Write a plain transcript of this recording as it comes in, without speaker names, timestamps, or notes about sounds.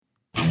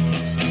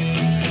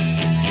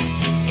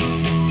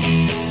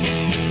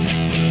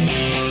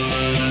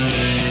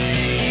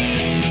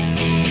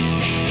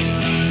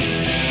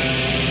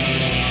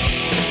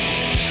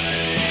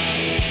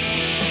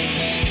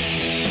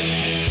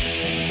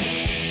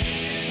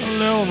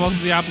Hello, and welcome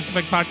to the Apple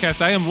Spec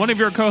Podcast. I am one of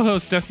your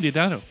co-hosts, Dustin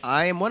Diodato.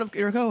 I am one of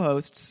your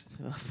co-hosts,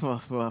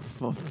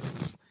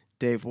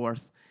 Dave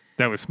Worth.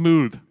 That was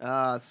smooth.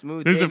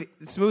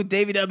 Smooth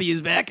Davey W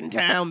is back in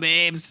town,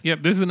 babes.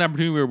 Yep, this is an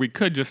opportunity where we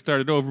could just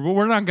start it over, but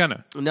we're not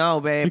gonna.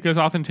 No, babe. Because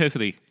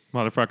authenticity,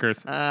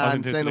 motherfuckers.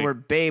 I'm saying the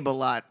word babe a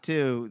lot,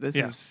 too. This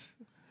is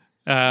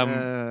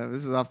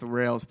off the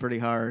rails pretty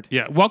hard.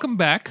 Yeah, welcome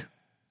back.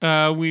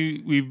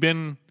 We've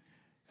been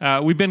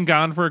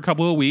gone for a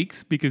couple of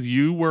weeks because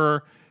you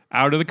were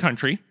out of the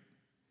country.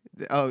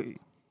 Oh,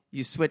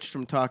 you switched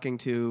from talking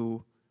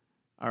to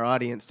our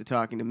audience to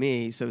talking to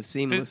me so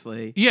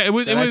seamlessly.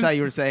 I thought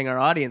you were saying our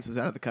audience was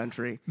out of the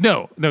country.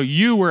 No,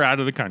 you were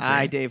out of the country.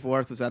 I, Dave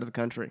Worth, was out of the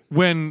country.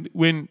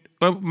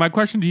 My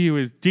question to you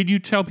is, did you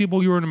tell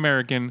people you were an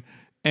American?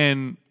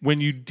 And when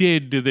you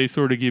did they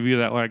sort of give you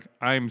that, like,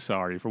 I'm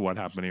sorry for what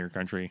happened in your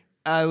country?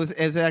 It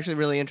was actually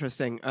really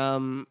interesting.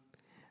 So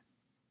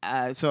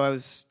I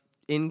was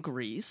in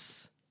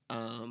Greece,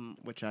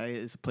 which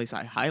is a place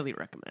I highly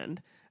recommend.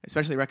 I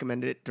especially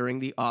recommend it during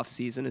the off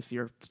season if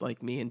you're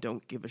like me and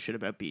don't give a shit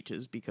about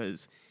beaches,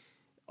 because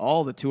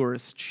all the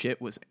tourist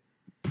shit was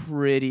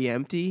pretty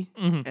empty,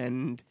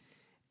 and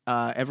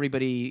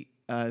everybody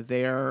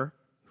there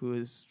who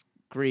is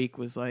Greek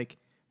was like,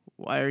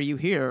 "Why are you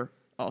here?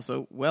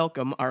 Also,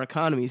 welcome. Our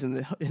economy's in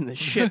the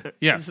shit.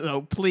 Yeah.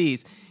 So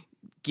please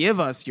give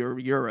us your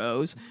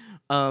euros."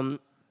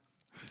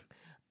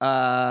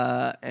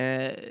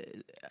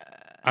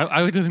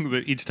 I like to think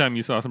that each time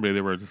you saw somebody,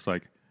 they were just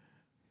like,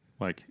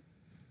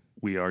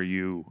 we are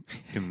you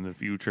in the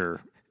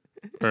future,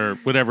 or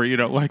whatever,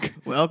 like.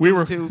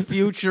 Welcome to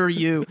future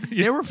you.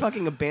 Yeah. There were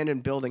fucking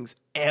abandoned buildings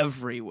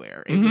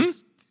everywhere.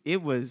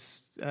 It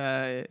was.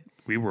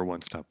 We were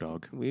one stop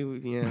dog.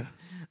 Yeah.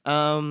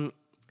 So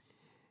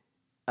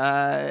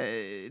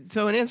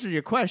in answer to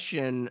your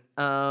question,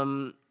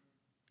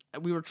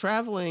 we were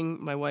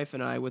traveling, my wife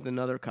and I, with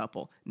another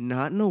couple.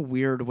 Not in a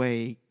weird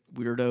way,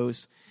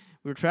 weirdos.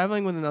 We were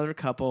traveling with another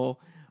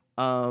couple.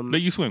 That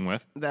you swing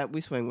with. That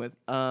we swing with.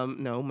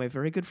 No, my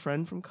very good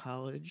friend from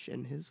college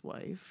and his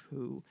wife,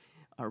 who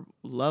are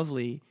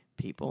lovely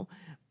people.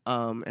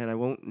 And I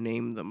won't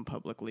name them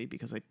publicly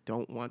because I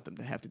don't want them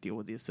to have to deal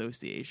with the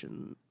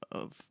association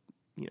of,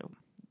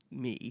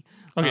 me.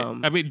 Okay,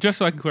 I mean, just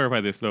so I can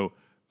clarify this, though,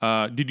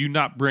 did you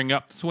not bring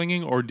up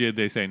swinging, or did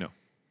they say no?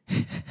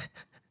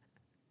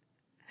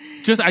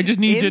 I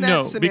just need to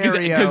know,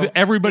 because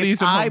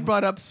everybody's. If I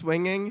brought up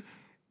swinging,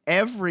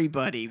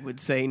 everybody would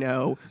say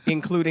no,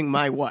 including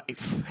my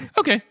wife.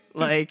 Okay.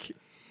 Like,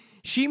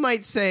 she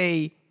might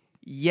say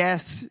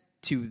yes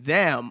to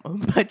them,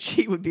 but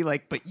she would be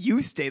like, "But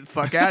you stay the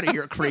fuck out of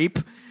here, creep."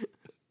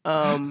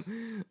 Anywho,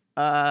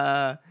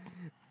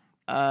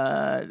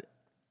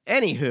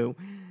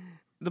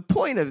 the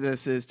point of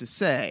this is to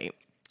say,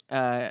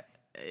 I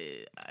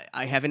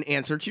have an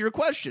answer to your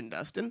question,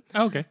 Dustin.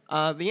 Okay.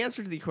 The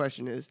answer to the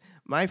question is,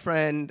 my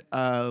friend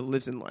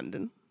lives in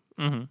London,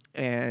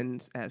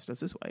 and as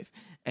does his wife.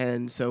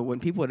 And so when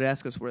people would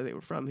ask us where they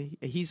were from,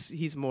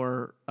 he's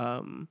more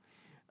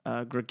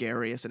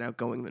gregarious and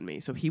outgoing than me.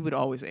 So he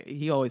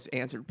always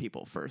answered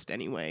people first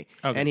anyway.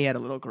 Okay. And he had a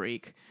little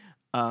Greek,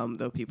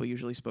 though people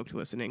usually spoke to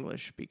us in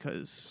English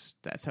because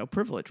that's how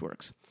privilege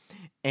works.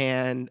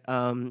 And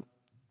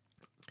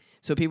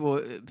so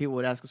people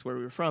would ask us where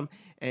we were from,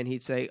 and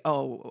he'd say,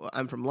 "Oh,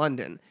 I'm from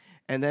London."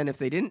 And then if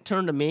they didn't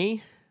turn to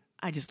me,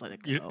 I just let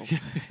it go.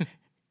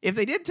 If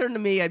they did turn to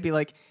me, I'd be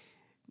like,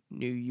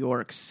 "New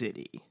York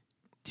City,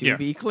 to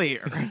be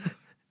clear."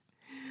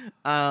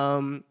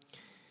 But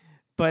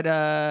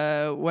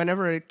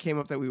whenever it came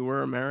up that we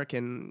were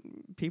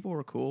American, people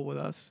were cool with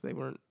us. They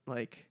weren't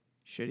like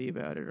shitty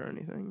about it or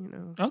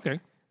anything, Okay.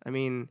 I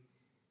mean,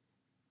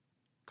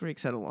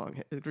 Greece has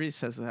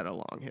had a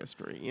long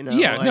history,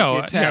 Yeah,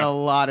 it's had a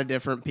lot of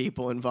different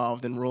people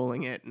involved in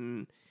ruling it,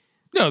 and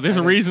no, there's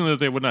a reason that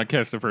they would not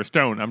cast the first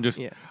stone. I was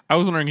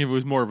wondering if it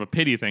was more of a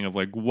pity thing of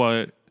like,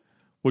 what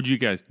did you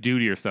guys do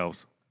to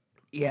yourselves?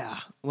 Yeah,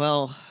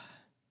 well,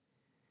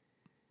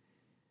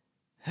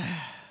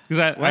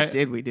 what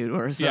did we do to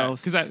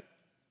ourselves?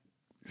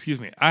 Excuse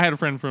me, I had a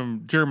friend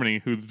from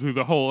Germany who through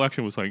the whole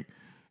election was like,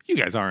 "You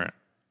guys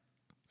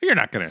you're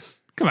not gonna,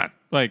 come on,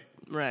 like,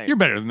 right. You're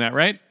better than that,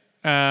 right?"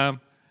 And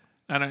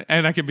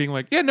I kept being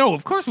like, "Yeah, no,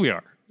 of course we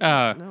are."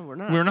 No, we're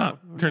not. We're not.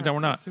 Turns out we're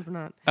not. Super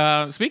not.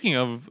 Speaking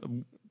of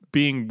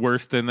being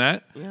worse than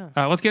that,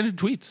 let's get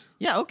into tweets.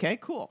 Yeah. Okay.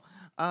 Cool.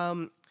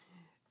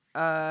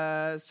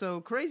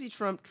 So crazy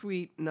Trump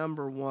tweet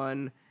number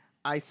 1.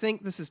 I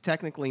think this is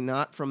technically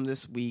not from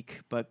this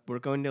week, but we're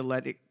going to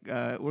let it.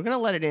 We're going to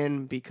let it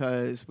in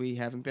because we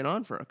haven't been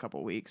on for a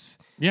couple weeks.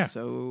 Yeah.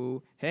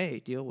 So hey,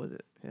 deal with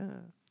it. Yeah.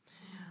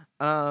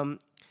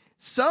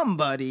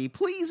 Somebody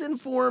please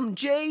inform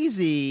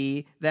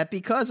Jay-Z that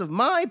because of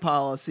my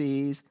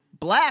policies,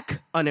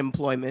 black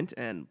unemployment,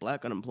 and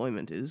black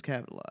unemployment is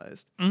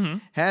capitalized,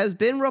 has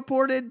been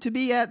reported to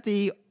be at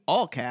the,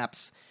 all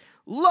caps,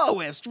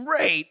 lowest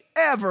rate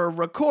ever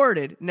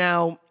recorded.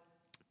 Now,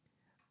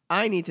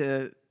 I need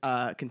to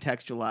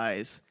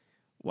contextualize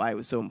why it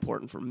was so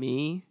important for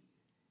me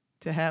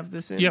to have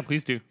this in? Yeah,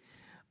 please do.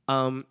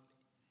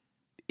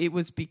 It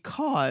was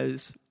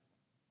because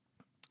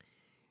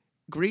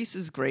Greece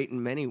is great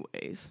in many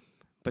ways,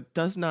 but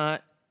does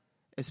not,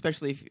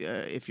 especially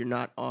if you're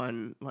not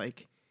on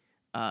like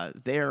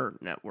their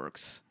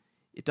networks,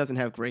 it doesn't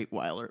have great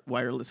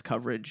wireless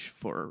coverage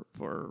for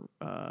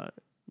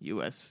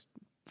U.S.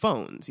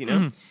 phones. You know,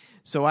 Mm.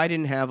 so I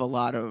didn't have a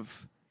lot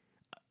of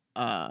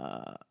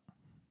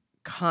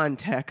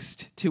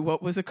context to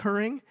what was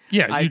occurring.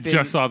 Yeah, you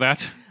just saw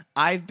that.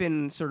 I've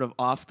been sort of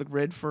off the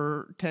grid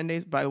for 10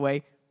 days. By the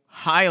way,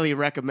 highly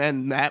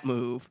recommend that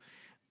move.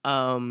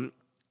 And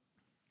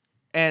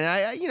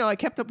I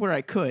kept up where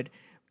I could,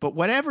 but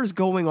whatever's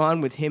going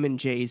on with him and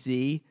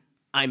Jay-Z,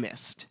 I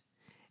missed.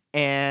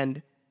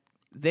 And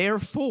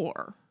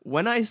therefore,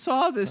 when I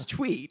saw this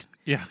tweet,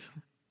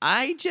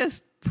 I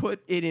just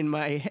put it in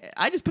my head.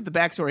 I just put the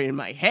backstory in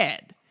my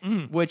head,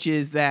 which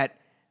is that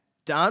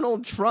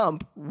Donald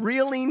Trump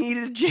really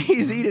needed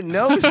Jay-Z to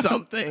know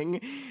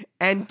something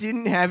and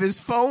didn't have his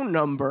phone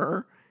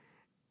number.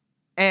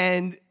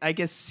 And I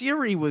guess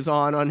Siri was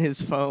on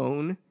his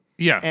phone.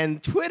 Yeah.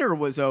 And Twitter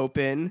was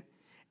open.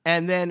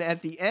 And then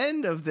at the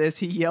end of this,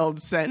 he yelled,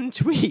 "Send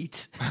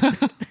tweet."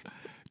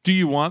 Do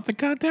you want the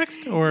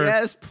context? Or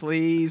yes,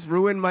 please.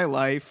 Ruin my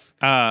life.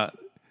 The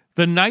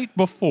night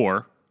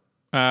before,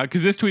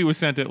 because this tweet was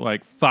sent at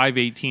like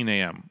 5:18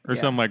 a.m. or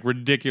some like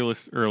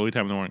ridiculous early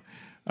time in the morning.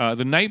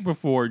 The night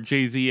before,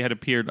 Jay-Z had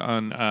appeared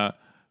on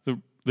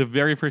the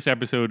very first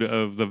episode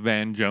of the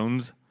Van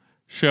Jones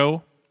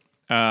show,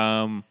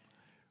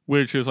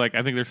 which is like,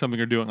 I think there's something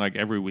they're doing like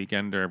every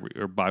weekend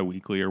or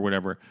bi-weekly or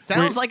whatever.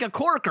 Sounds like a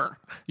corker.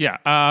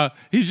 Yeah.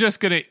 He's just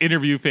going to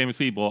interview famous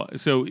people.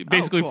 So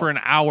basically for an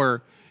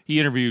hour, he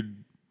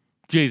interviewed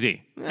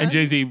Jay-Z. And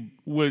Jay-Z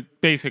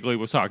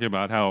was talking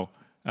about how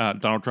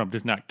Donald Trump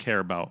does not care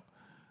about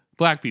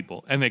black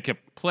people. And they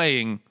kept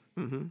playing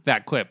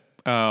that clip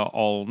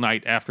all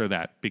night after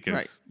that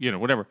because,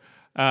 whatever.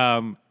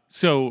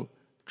 So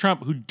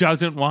Trump, who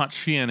doesn't watch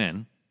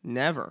CNN.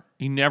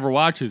 He never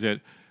watches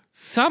it.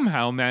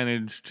 Somehow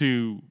managed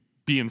to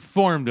be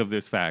informed of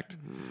this fact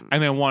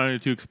and then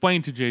wanted to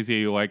explain to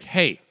Jay-Z, like,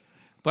 hey,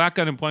 black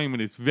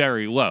unemployment is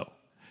very low.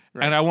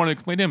 Right. And I want to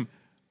explain to him,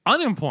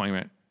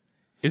 unemployment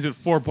is at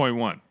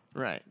 4.1.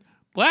 Right.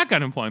 Black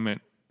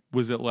unemployment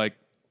was at like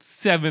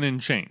 7 and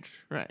change.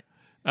 Right.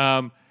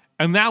 And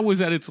that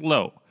was at its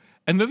low.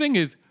 And the thing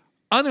is,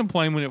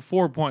 unemployment at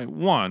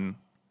 4.1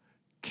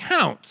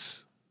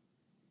 counts.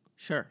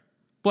 Sure.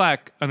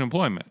 Black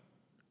unemployment.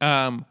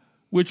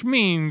 Which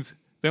means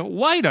that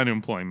white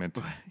unemployment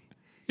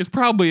is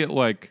probably at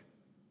like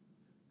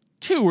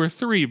 2 or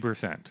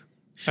 3%.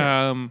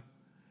 Sure.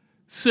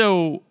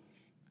 So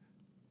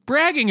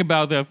bragging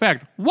about that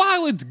fact,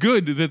 while it's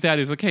good that that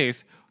is the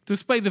case,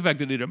 despite the fact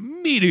that it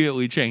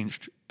immediately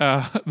changed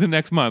the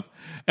next month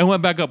and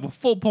went back up a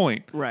full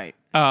point, right?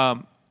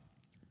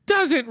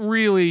 Doesn't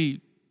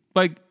really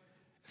like.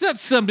 It's not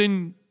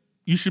something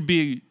you should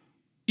be.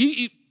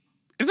 It's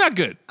not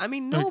good. I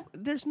mean,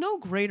 there's no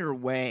greater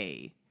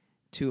way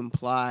to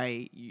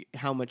imply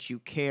how much you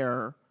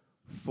care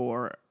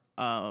for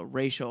a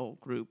racial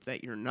group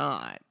that you're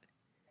not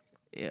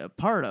a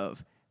part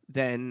of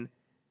than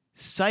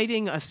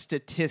citing a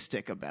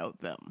statistic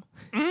about them.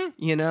 Mm-hmm.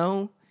 You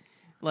know?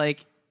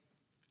 Like,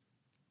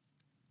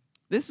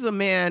 this is a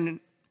man,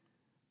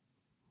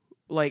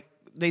 like,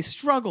 they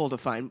struggle to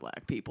find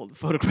black people to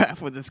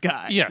photograph with this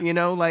guy. Yeah. You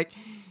know? Like,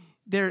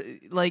 they're,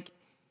 like,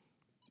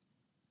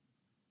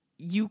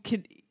 you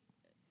could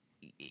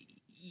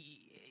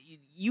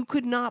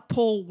not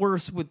pull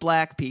worse with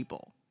black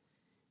people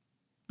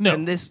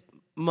than this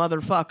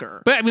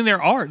motherfucker. But I mean,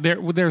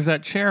 there's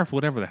that sheriff,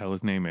 whatever the hell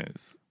his name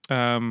is.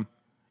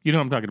 You know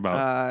what I'm talking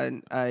about?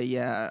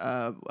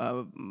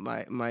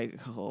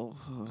 Michael.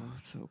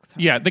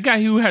 Yeah, the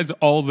guy who has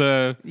all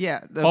the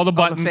all the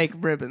buttons, all the fake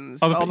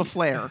ribbons, all the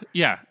flair.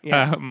 Yeah. He's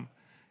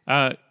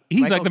Michael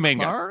like the main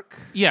Clark?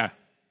 guy.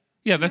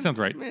 Yeah, that sounds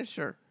right. Yeah,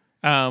 sure.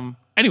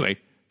 Anyway,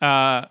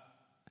 and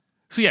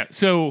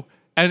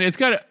it's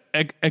got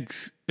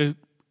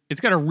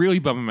to really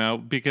bum him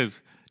out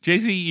because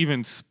Jay-Z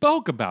even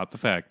spoke about the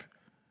fact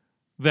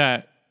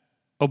that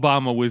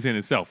Obama was in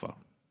his cell phone.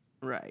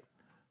 Right.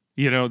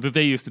 You know, that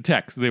they used to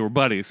text. They were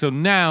buddies. So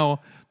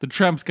now the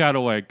Trump's got to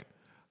like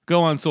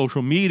go on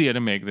social media to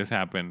make this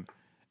happen.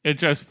 It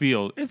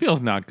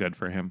feels not good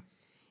for him.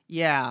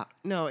 Yeah.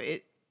 No,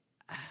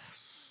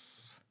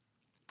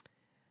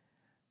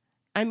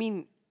 I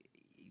mean,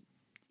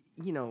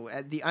 you know,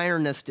 the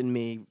ironist in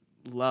me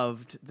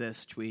loved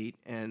this tweet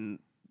and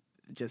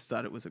just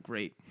thought it was a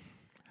great.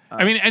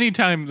 I mean,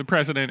 anytime the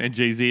president and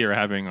Jay-Z are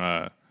having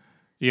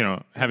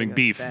having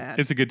beef,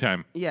 it's a good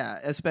time. Yeah,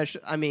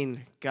 especially. I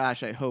mean,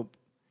 gosh, I hope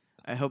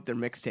their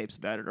mixtapes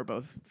about it are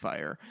both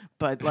fire.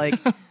 But like,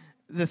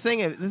 the thing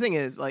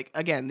is, like,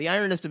 again, the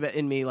ironist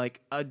in me like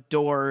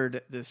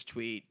adored this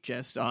tweet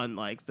just on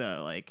like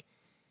the like.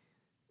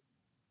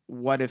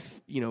 What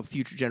if,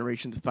 future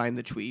generations find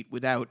the tweet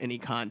without any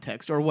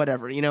context or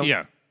whatever,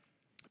 Yeah.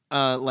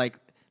 Like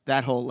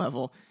that whole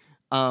level.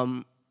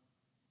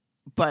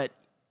 But,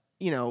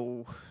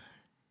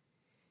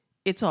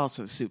 it's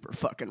also super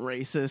fucking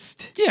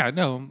racist. Yeah,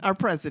 no. Our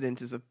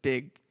president is a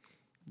big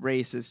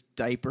racist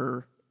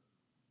diaper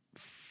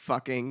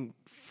fucking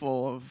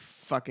full of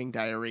fucking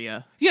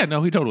diarrhea. Yeah,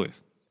 no, he totally is.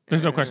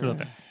 There's no question about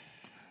that.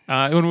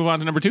 You want to move on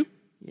to number 2?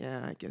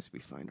 Yeah, I guess we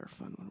find our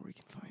fun when we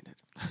can find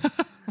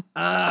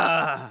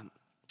it.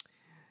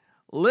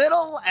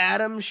 Little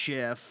Adam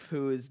Schiff,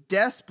 who is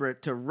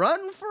desperate to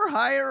run for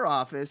higher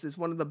office, is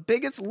one of the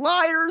biggest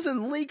liars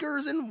and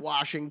leakers in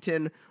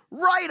Washington,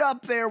 right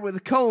up there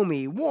with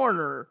Comey,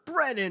 Warner,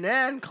 Brennan,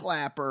 and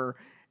Clapper.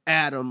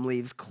 Adam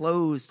leaves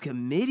closed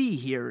committee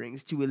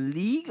hearings to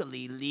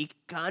illegally leak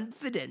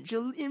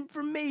confidential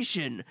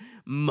information.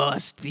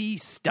 Must be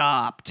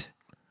stopped.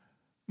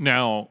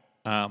 Now,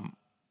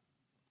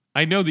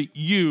 I know that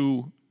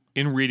you,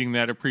 in reading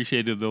that,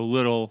 appreciated the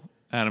little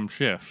Adam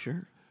Schiff.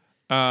 Sure.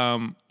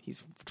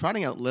 He's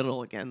trotting out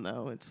little again,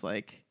 though. It's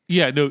like...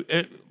 Yeah, no,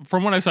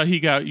 from what I saw, he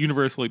got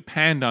universally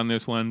panned on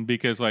this one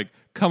because,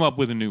 come up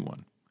with a new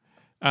one.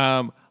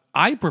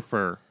 I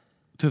prefer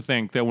to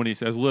think that when he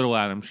says little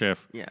Adam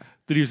Schiff,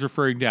 that he's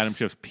referring to Adam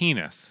Schiff's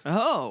penis.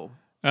 Oh.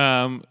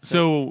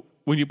 So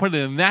when you put it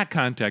in that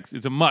context,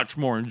 it's a much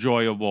more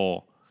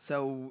enjoyable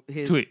So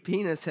his tweet.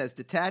 Penis has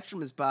detached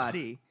from his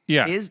body,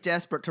 Yeah. is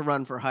desperate to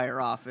run for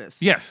higher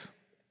office. Yes.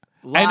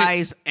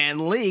 Lies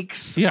and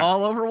leaks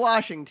all over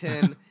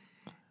Washington,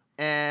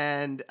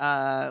 and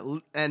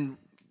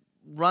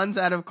runs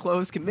out of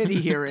closed committee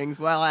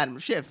hearings while Adam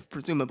Schiff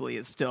presumably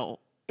is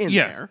still in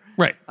there.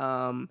 Right.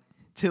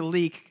 To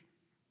leak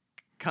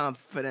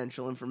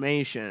confidential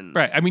information.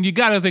 Right. I mean, you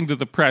got to think that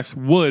the press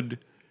would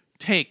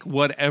take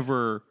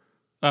whatever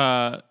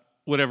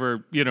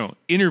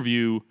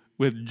interview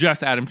with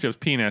just Adam Schiff's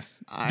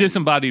penis,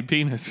 disembodied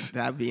penis.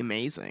 That'd be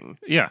amazing.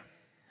 Yeah.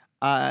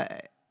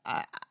 I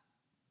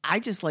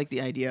just like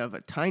the idea of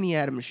a tiny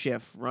Adam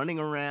Schiff running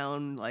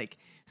around,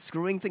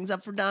 screwing things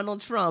up for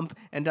Donald Trump,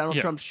 and Donald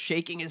Trump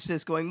shaking his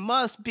fist going,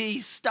 must be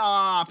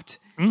stopped.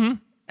 Mm-hmm.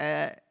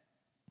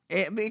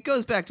 It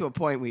goes back to a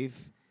point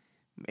we've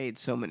made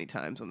so many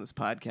times on this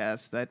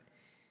podcast that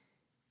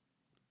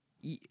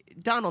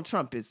Donald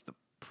Trump is the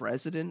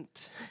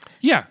president.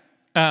 Yeah.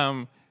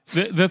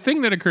 The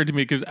thing that occurred to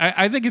me, because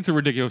I think it's a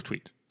ridiculous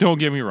tweet. Don't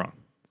get me wrong.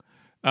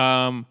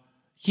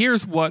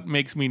 Here's what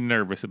makes me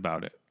nervous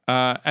about it.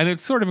 And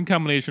it's sort of in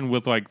combination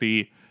with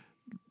the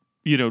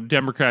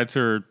Democrats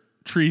are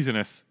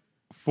treasonous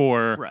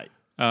for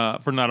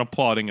not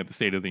applauding at the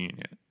State of the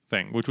Union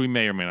thing, which we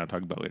may or may not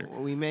talk about later.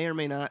 We may or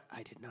may not.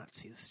 I did not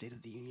see the State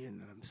of the Union,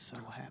 and I'm so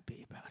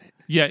happy about it.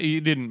 Yeah, you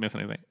didn't miss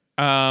anything.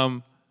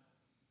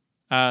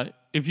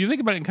 If you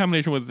think about it in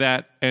combination with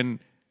that and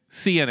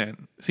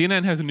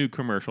CNN has a new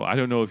commercial. I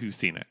don't know if you've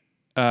seen it.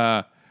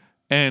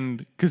 And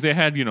because they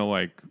had,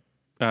 the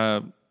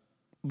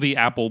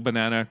Apple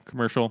banana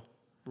commercial.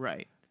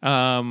 Right.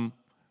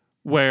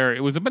 Where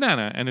it was a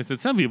banana, and it said,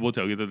 some people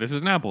tell you that this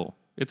is an apple.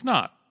 It's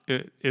not.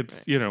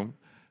 It's,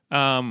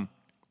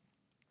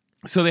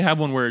 so they have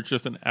one where it's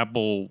just an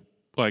apple,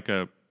 like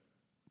a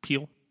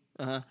peel.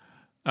 Uh-huh.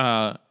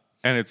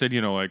 And it said,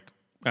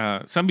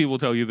 some people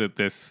tell you that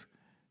this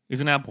is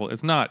an apple.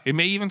 It's not. It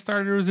may even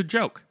start as a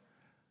joke.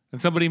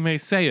 And somebody may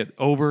say it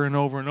over and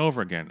over and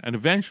over again. And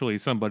eventually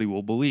somebody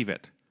will believe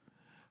it.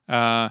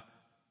 And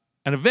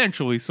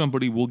eventually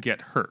somebody will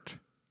get hurt.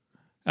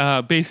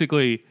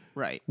 Basically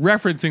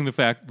referencing the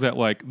fact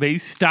that, they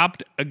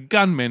stopped a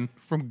gunman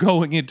from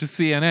going into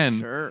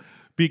CNN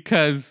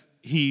because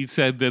he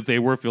said that they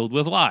were filled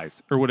with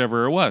lies or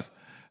whatever it was.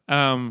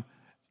 And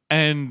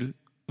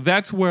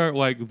that's where,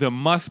 the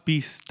must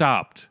be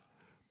stopped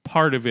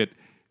part of it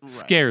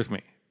scares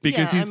me.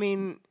 Because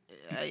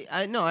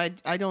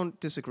I don't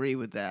disagree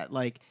with that.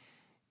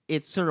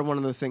 It's sort of one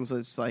of those things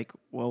that's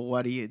well,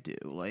 what do you do?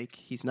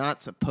 He's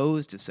not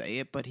supposed to say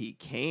it, but he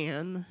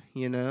can,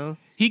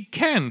 He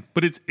can,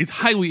 but it's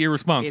highly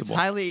irresponsible. It's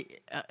highly,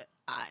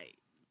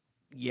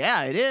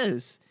 it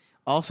is.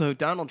 Also,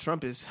 Donald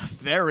Trump is a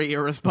very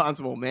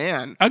irresponsible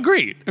man.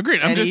 Agreed.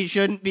 He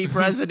shouldn't be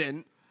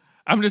president.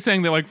 I'm just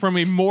saying that, from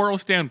a moral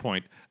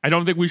standpoint, I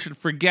don't think we should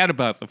forget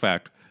about the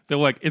fact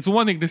that, it's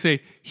one thing to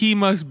say he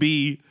must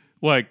be,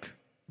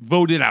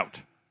 voted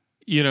out,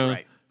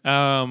 Right.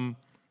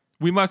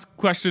 We must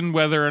question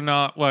whether or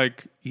not,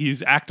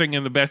 he's acting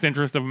in the best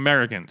interest of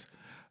Americans.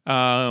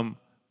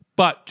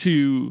 But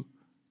to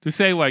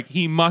say,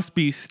 he must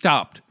be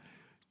stopped.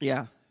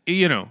 Yeah.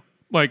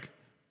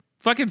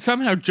 Fucking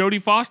somehow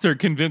Jodie Foster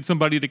convinced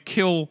somebody to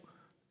kill,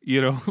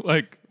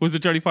 was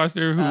it Jodie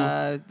Foster who...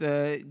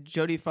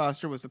 Jodie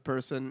Foster was the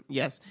person,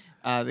 yes,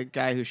 the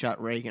guy who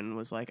shot Reagan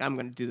was I'm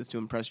going to do this to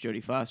impress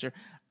Jodie Foster.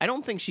 I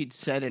don't think she'd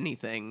said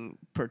anything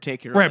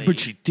particularly... Right, but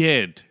she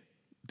did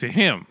to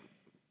him.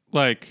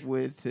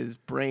 With his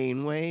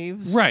brain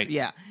waves? Right.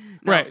 Yeah.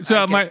 No, right. So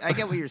I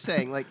get what you're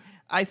saying.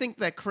 I think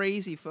that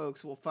crazy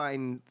folks will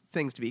find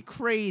things to be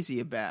crazy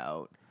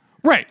about.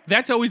 Right.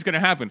 That's always going to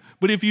happen.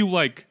 But if you,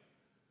 make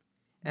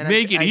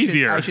it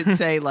easier. I should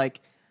say,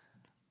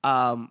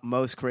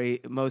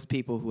 most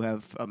people who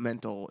have a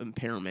mental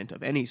impairment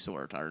of any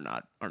sort are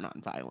not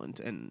violent,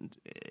 and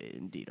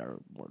indeed are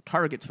more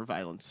targets for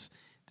violence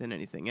than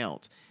anything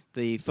else.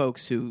 The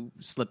folks who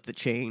slip the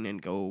chain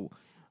and go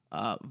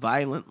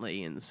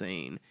violently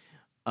insane,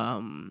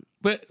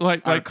 but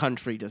our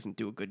country doesn't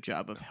do a good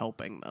job of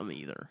helping them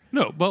either.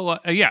 No,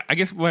 but yeah, I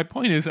guess my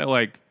point is that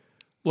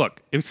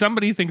look, if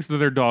somebody thinks that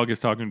their dog is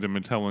talking to them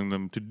and telling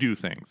them to do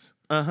things,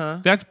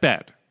 that's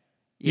bad.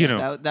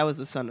 Yeah, that was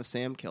the Son of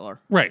Sam killer.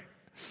 Right.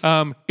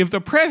 If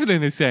the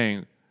president is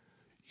saying,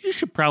 you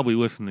should probably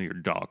listen to your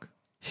dog.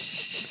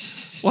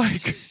 For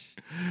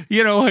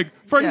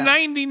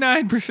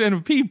 99%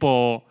 of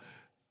people,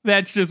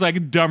 that's just like a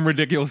dumb,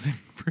 ridiculous thing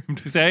for him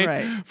to say.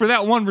 Right. For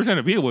that 1%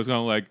 of people, it's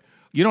going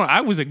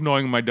I was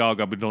ignoring my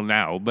dog up until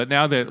now, but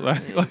now that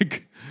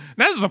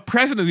now that the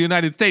president of the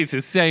United States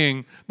is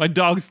saying my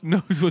dog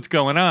knows what's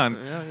going on,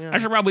 I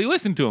should probably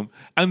listen to him.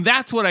 And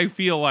that's what I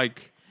feel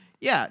like.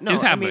 Yeah, no,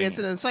 I mean, it's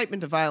an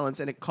incitement to violence,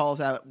 and it calls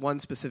out one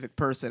specific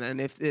person.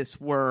 And if this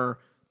were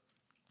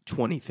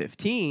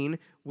 2015,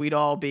 we'd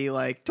all be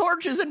like,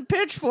 torches and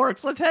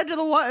pitchforks, let's head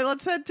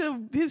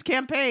to his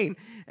campaign.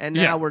 And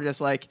now we're just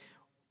like,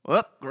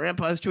 whoop,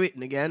 Grandpa's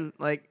tweeting again.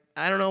 Like,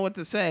 I don't know what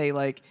to say.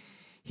 Like,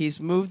 he's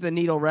moved the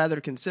needle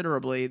rather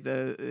considerably.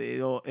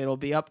 It'll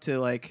be up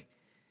to,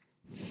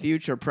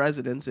 future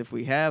presidents, if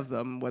we have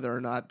them, whether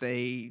or not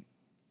they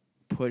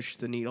push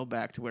the needle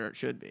back to where it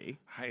should be.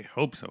 I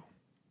hope so.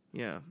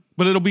 Yeah.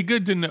 But it'll be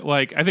good to know,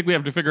 I think we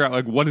have to figure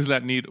out, what does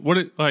that need?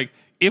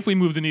 If we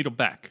move the needle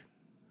back,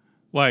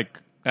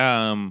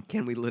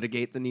 can we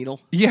litigate the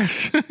needle?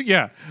 Yes.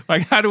 Yeah.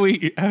 How do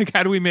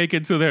we make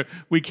it so that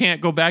we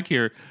can't go back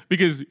here?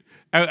 Because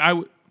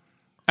I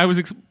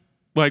was,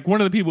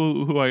 one of the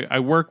people who I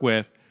work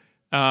with,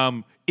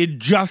 it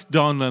just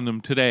dawned on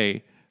them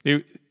today.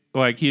 He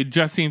had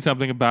just seen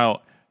something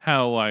about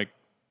how,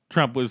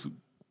 Trump was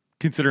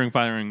considering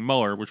firing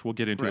Mueller, which we'll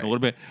get into in a little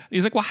bit.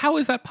 He's like, well, how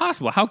is that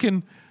possible? How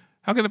can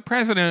the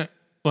president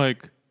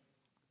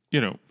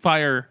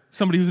fire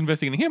somebody who's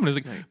investigating him? And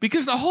it's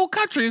because the whole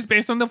country is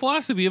based on the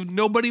philosophy of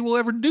nobody will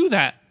ever do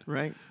that.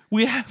 Right.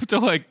 We have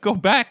to go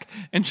back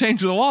and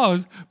change the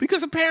laws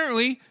because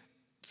apparently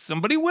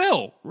somebody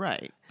will.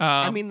 Right.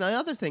 I mean, the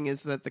other thing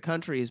is that the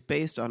country is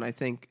based on, I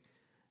think,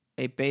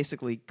 a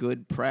basically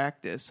good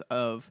practice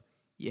of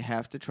you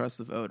have to trust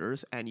the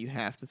voters and you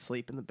have to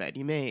sleep in the bed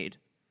you made.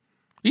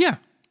 Yeah.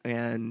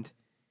 And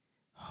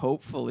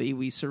hopefully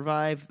we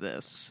survive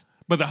this.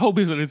 But the hope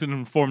is that it's an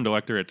informed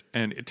electorate,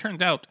 and it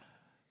turns out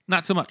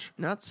not so much.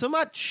 Not so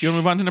much. You want to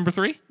move on to number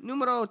 3?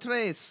 Numero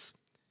tres.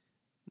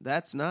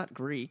 That's not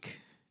Greek,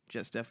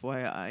 just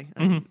FYI.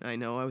 Mm-hmm. I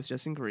know I was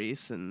just in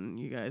Greece, and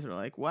you guys are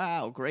like,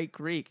 wow, great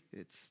Greek.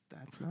 That's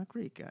not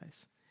Greek,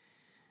 guys.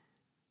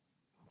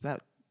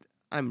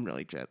 I'm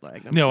really jet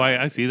lagged.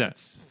 I see that.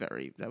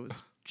 That was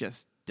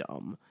just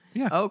dumb.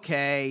 Yeah.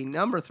 Okay,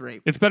 number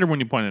 3. It's better when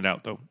you point it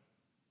out, though.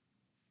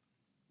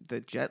 The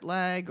jet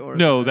lag, or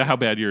how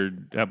bad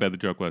the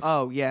joke was.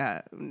 Oh yeah,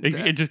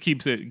 it just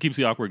keeps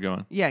the awkward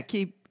going. Yeah,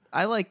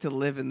 I like to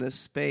live in this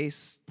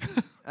space.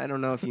 I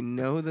don't know if you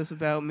know this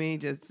about me.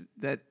 Just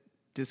that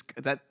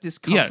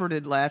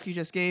discomforted laugh you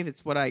just gave.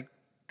 It's what I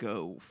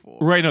go for.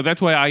 Right. No,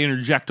 that's why I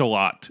interject a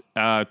lot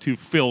to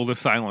fill the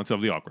silence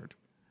of the awkward.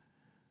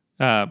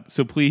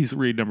 So please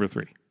read number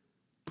 3,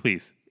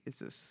 please. Is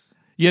this?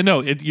 Yeah,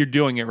 no, you're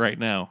doing it right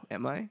now.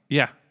 Am I?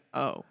 Yeah.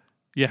 Oh.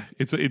 Yeah,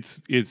 it's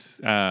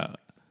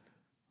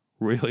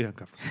really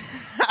uncomfortable.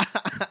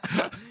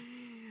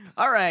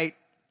 All right.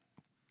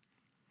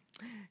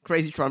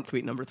 Crazy Trump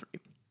tweet number 3.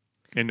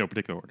 In no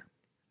particular order.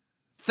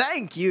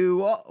 Thank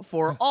you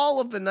for all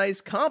of the nice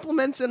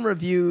compliments and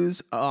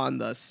reviews on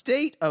the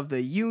State of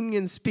the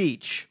Union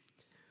speech.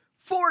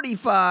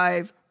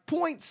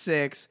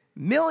 45.6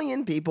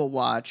 million people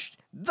watched,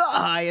 the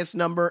highest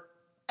number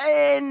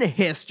in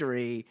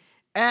history.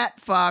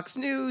 At Fox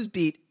News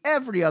beat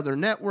every other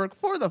network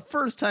for the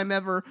first time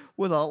ever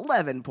with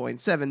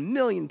 11.7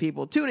 million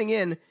people tuning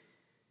in.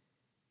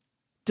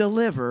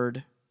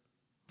 Delivered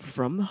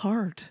from the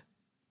heart.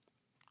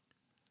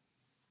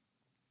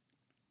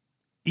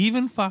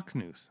 Even Fox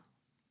News,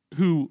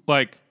 who,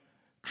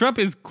 Trump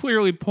is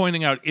clearly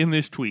pointing out in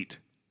this tweet,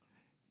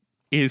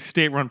 is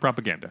state-run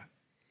propaganda.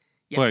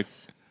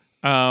 Yes.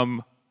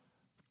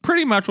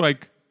 Pretty much,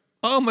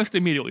 almost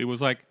immediately was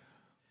well,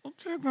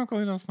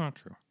 technically that's not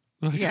true.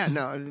 Yeah,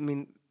 no, I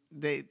mean,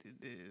 there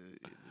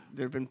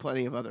have been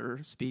plenty of other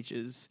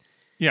speeches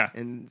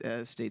in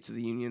States of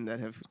the Union that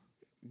have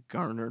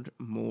garnered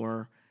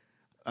more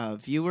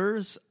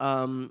viewers.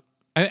 And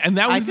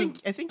that was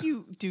I think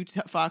you do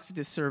Fox a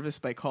disservice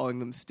by calling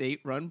them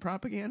state-run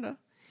propaganda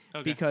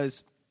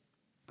because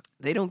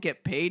they don't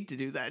get paid to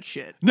do that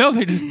shit. No,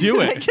 they just do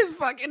it. They just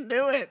fucking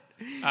do it.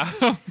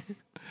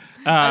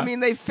 I mean,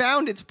 they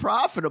found it's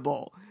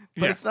profitable,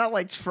 but it's not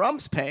like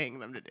Trump's paying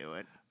them to do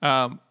it.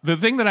 The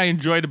thing that I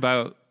enjoyed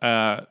about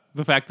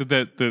the fact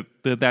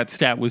that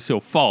stat was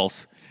so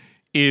false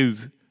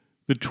is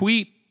the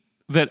tweet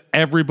that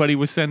everybody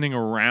was sending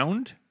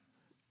around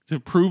to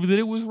prove that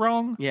it was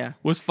wrong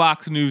was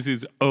Fox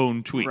News'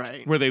 own tweet,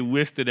 where they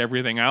listed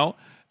everything out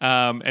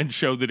and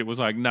showed that it was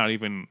like not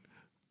even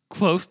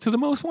close to the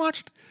most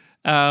watched.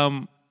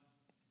 And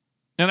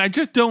I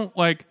just don't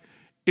like.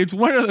 It's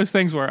one of those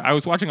things where I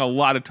was watching a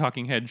lot of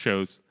talking head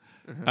shows,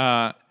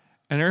 and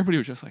everybody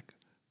was just like,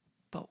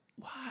 "But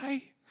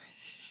why?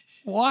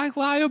 Why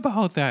lie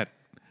about that?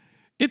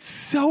 It's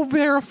so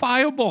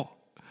verifiable.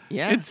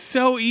 Yeah, it's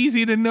so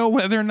easy to know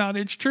whether or not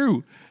it's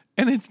true,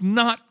 and it's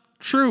not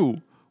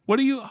true. What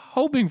are you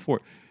hoping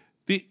for?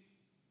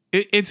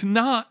 It's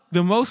not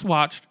the most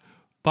watched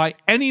by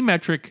any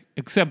metric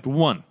except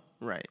one.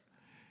 Right.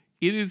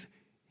 It is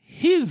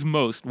his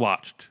most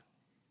watched."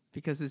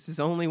 Because this is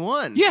only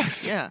one.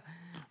 Yes. Yeah.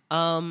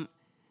 I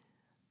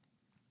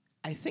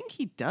think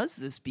he does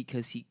this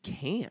because he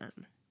can.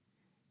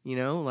 You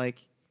know,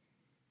 like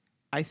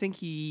I think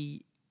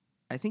he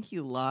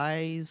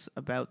lies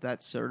about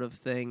that sort of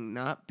thing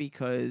not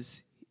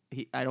because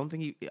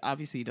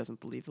obviously he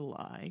doesn't believe the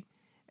lie,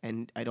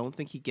 and I don't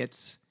think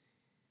he's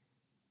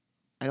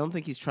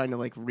trying to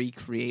like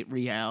recreate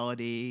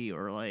reality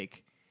or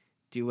like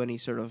do any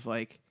sort of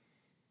like.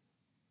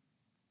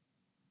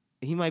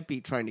 He might be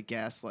trying to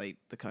gaslight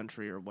the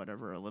country or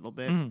whatever a little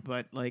bit,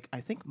 but like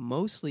I think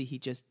mostly he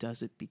just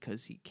does it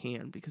because he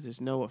can, because there's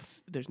no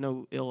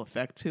ill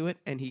effect to it,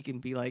 and he can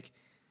be like,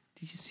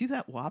 "Did you see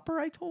that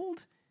whopper I told?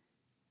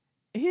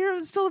 Here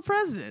I'm still the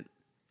president.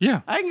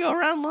 Yeah, I can go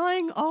around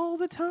lying all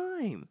the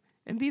time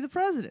and be the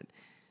president."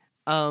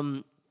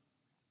 And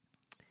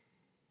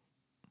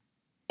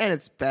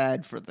it's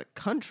bad for the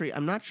country.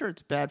 I'm not sure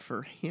it's bad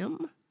for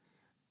him.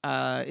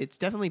 It's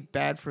definitely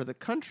bad for the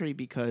country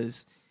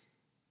because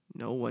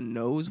no one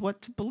knows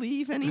what to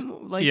believe anymore.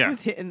 Like,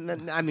 with him,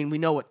 and I mean, we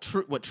know what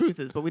truth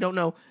is, but we don't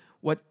know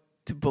what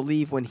to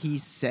believe when he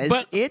says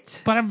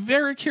it. But I'm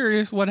very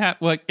curious what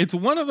happened. Like, it's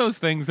one of those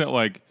things that,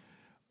 like,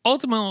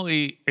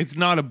 ultimately, it's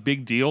not a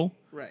big deal.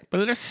 Right.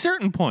 But at a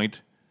certain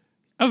point,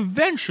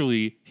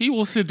 eventually, he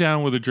will sit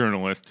down with a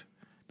journalist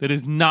that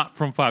is not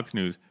from Fox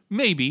News.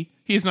 Maybe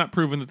he's not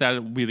proven that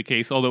will be the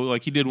case. Although,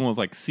 like, he did one with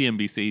like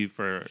CNBC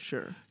for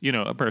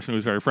a person who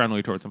was very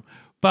friendly towards him.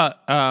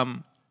 But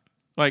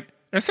like.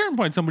 At a certain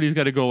point, somebody's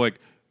got to go like,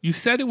 you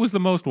said it was the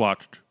most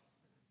watched.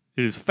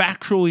 It is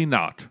factually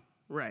not.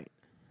 Right.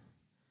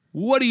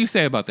 What do you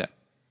say about that?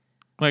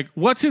 Like,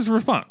 what's his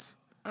response?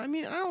 I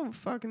mean, I don't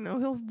fucking know.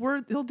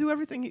 He'll do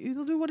everything.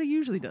 He'll do what he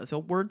usually does.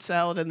 He'll word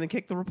salad and then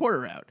kick the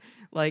reporter out.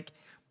 Like,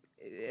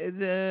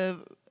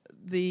 there's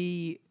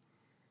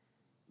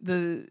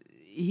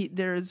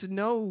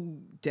no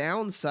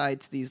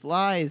downside to these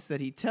lies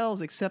that he tells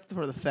except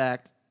for the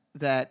fact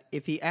that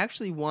if he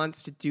actually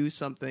wants to do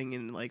something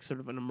in like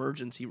sort of an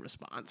emergency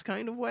response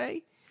kind of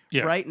way,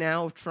 right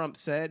now, if Trump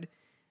said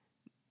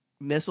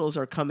missiles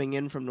are coming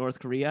in from North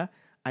Korea,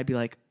 I'd be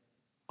like,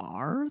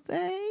 are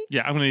they?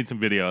 Yeah, I'm gonna need some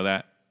video of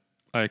that.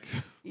 Like,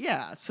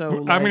 yeah, so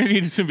I'm gonna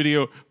need some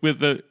video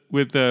with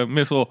the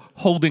missile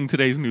holding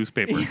today's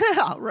newspaper.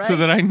 Yeah, right. So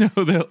that I know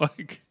that,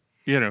 like,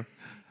 you know.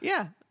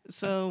 Yeah.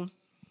 So.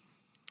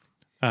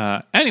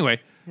 Anyway.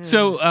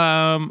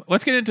 So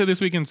let's get into this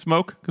week in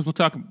smoke because we'll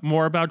talk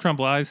more about Trump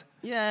lies.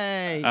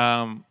 Yay!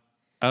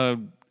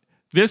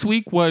 This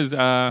week was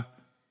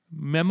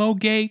Memo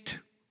Gate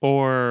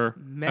or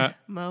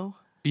Memo.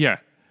 Yeah.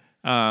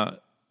 I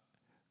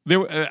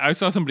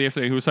saw somebody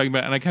yesterday who was talking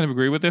about it, and I kind of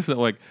agree with this, that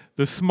like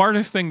the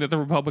smartest thing that the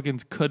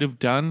Republicans could have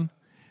done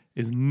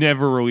is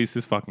never release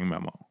this fucking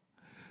memo.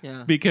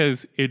 Yeah.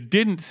 Because it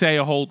didn't say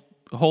a whole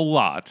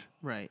lot.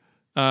 Right.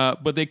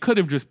 But they could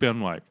have just been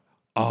like,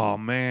 oh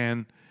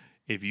man,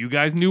 if you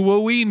guys knew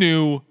what we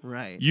knew,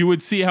 you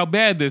would see how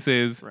bad this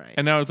is. Right.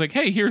 And now it's like,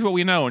 hey, here's what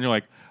we know. And you're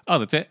like, oh,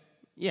 that's it?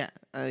 Yeah.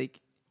 Like,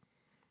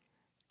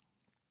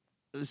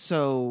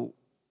 so,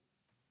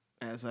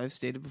 as I've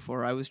stated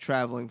before, I was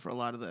traveling for a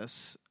lot of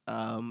this.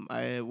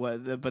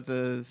 But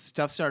the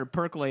stuff started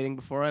percolating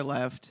before I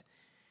left.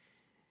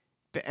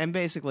 And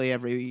basically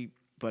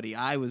everybody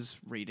I was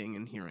reading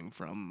and hearing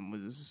from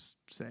was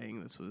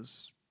saying this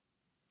was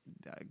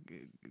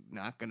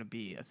not going to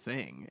be a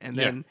thing. And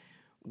then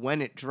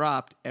when it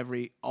dropped,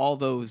 all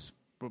those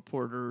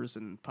reporters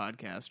and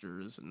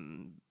podcasters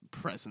and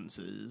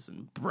presences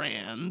and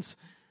brands,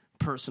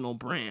 personal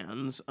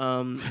brands, they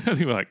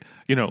were like,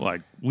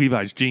 like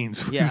Levi's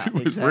jeans was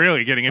exactly.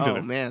 really getting into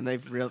this. Oh man,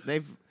 they've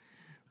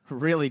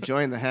really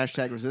joined the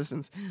hashtag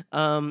resistance.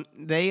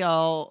 They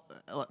all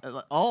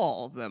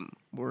of them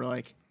were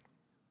like,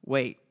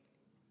 wait,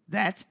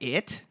 that's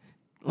it?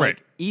 Like, right.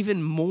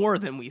 Even more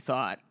than we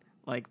thought.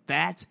 Like,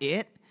 that's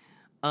it?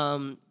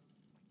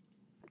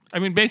 I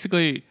mean,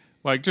 basically,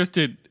 like, just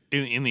in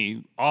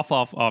the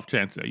off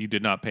chance that you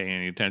did not pay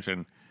any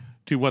attention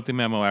to what the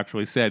memo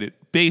actually said, it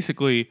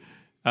basically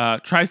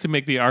tries to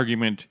make the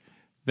argument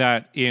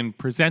that in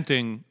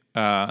presenting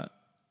a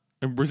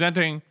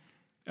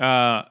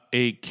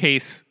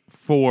case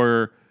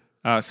for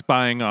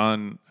spying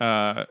on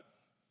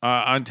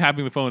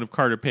tapping the phone of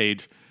Carter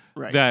Page,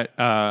 that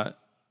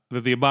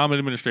the Obama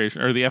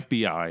administration or the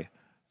FBI,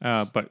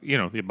 but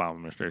the Obama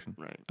administration,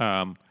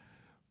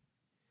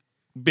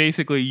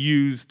 basically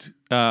used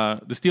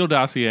the Steele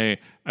dossier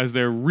as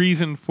their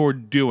reason for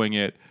doing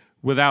it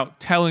without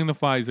telling the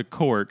FISA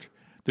court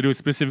that it was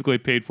specifically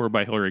paid for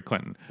by Hillary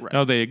Clinton. Right.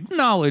 Now, they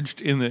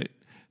acknowledged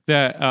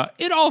that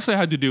it also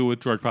had to do with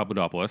George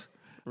Papadopoulos.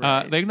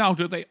 Right. They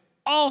acknowledged it. They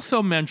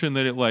also mentioned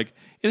that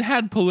it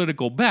had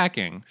political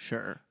backing.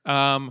 Sure.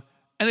 And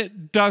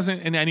it doesn't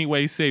in any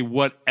way say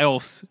what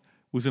else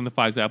was in the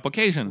FISA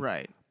application.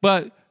 Right.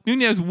 But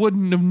Nunes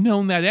wouldn't have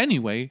known that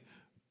anyway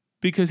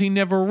because he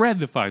never read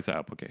the FISA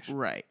application.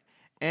 Right.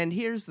 And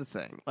here's the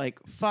thing. Like,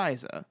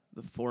 FISA,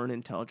 the Foreign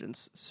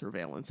Intelligence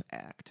Surveillance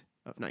Act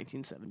of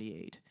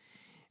 1978,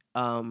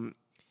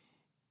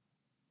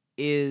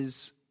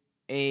 is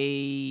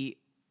a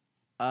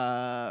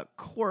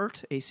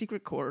court, a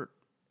secret court,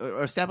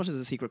 or establishes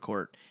a secret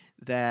court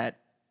that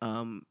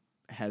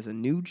has a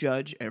new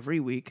judge every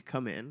week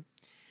come in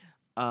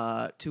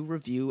to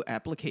review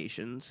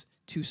applications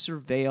to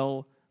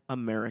surveil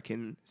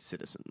American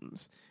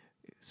citizens.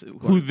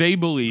 Who they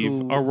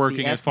believe are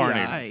working as foreign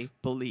agents.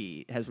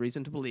 Has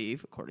reason to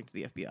believe, according to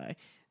the FBI,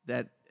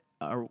 that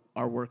are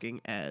working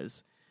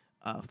as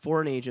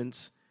foreign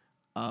agents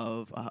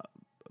of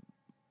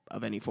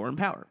any foreign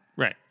power.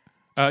 Right.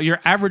 Your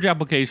average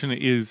application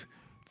is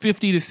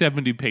 50 to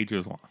 70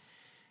 pages long.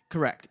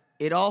 Correct.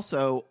 It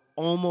also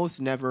almost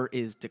never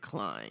is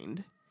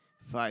declined.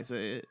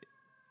 FISA,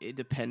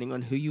 depending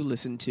on who you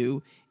listen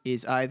to,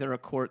 is either a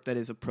court that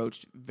is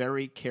approached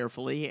very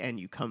carefully and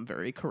you come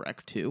very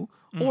correct to,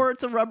 or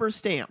it's a rubber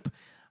stamp.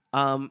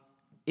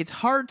 It's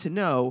hard to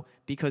know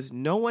because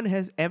no one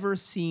has ever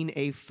seen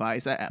a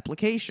FISA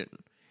application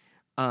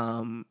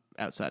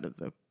outside of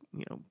the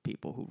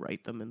people who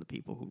write them and the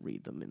people who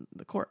read them in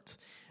the courts.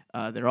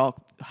 They're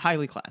all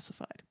highly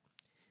classified.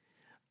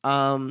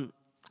 And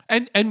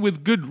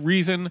with good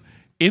reason,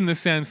 in the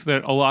sense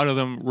that a lot of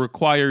them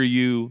require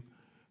you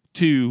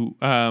to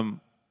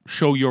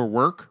show your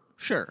work.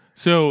 Sure.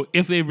 So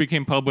if they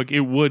became public, it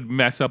would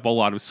mess up a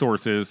lot of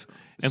sources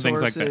and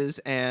things like that. Sources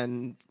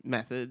and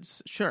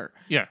methods, sure.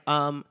 Yeah.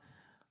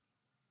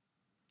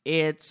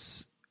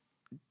 It's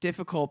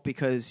difficult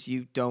because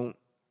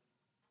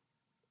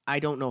I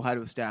don't know how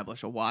to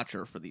establish a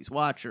watcher for these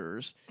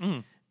watchers,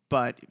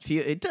 but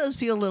it does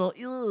feel a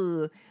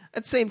little,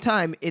 at the same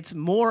time, it's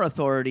more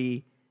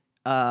authority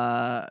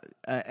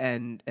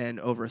and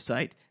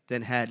oversight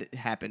than had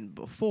happened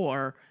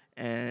before,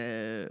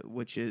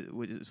 which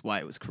is why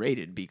it was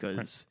created,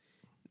 because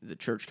the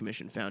Church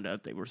Commission found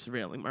out they were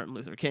surveilling Martin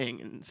Luther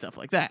King and stuff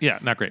like that. Yeah,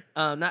 not great.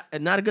 Not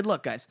a good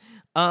look, guys.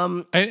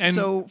 So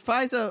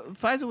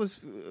FISA was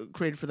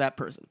created for that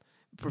person,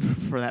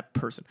 for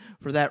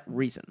that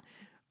reason.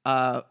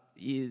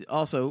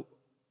 Also,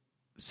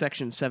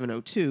 Section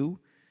 702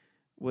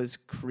 was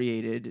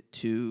created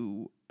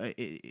to,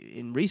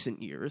 in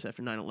recent years,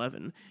 after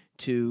 9/11,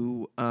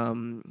 to,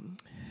 and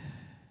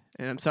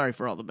I'm sorry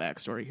for all the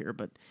backstory here,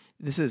 but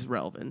this is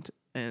relevant,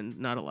 and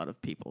not a lot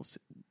of people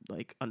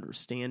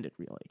understand it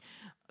really.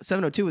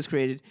 702 was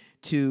created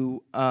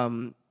to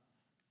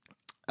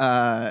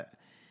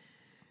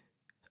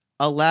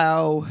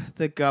allow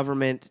the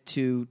government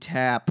to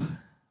tap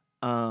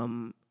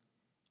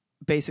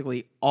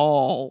basically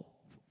all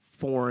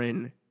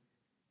foreign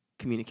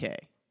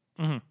communique,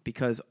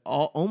 because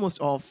almost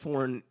all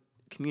foreign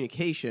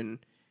communication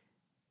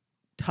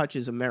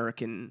touches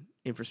American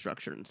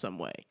infrastructure in some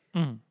way.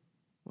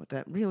 What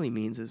that really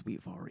means is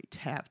we've already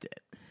tapped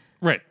it.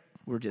 Right.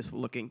 We're just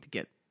looking to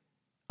get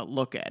a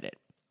look at it,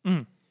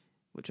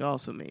 which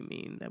also may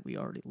mean that we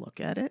already look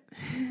at it.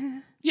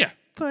 Yeah.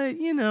 But,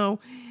 Now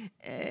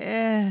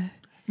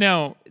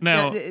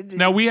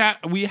we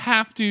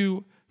have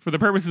to, for the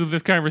purposes of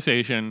this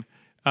conversation,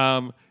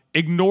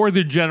 ignore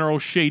the general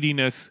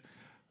shadiness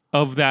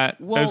of that.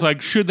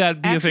 As should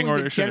that be a thing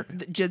or should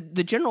it?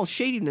 The general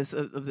shadiness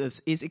of this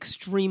is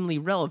extremely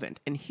relevant,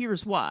 and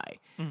here's why.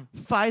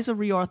 FISA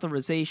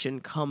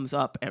reauthorization comes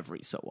up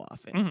every so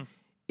often.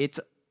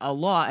 It's a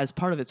law as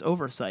part of its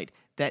oversight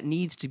that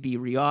needs to be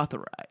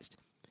reauthorized.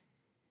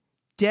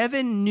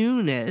 Devin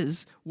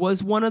Nunes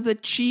was one of the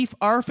chief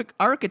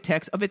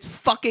architects of its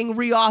fucking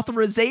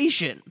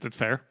reauthorization. That's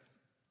fair.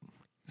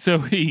 So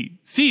he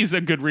sees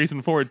a good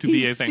reason for it to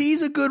be a thing. He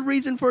sees a good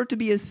reason for it to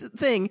be a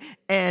thing,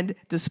 and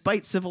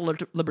despite civil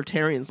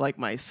libertarians like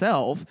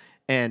myself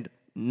and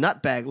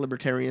nutbag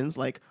libertarians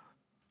like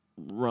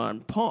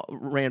Rand Paul.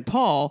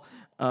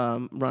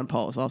 Ron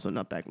Paul is also a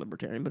nutbag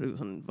libertarian, but he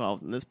wasn't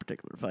involved in this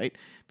particular fight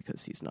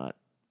because he's not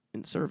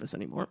in service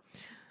anymore.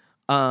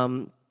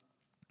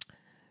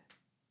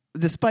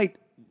 Despite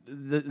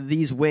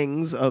these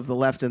wings of the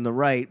left and the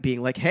right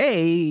being like,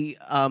 hey,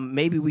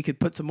 maybe we could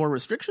put some more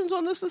restrictions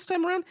on this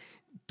time around,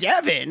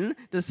 Devin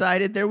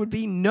decided there would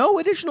be no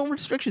additional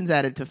restrictions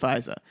added to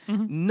FISA.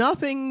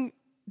 Nothing,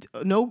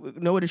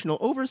 no additional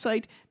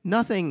oversight,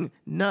 nothing,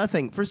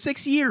 for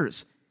 6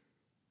 years.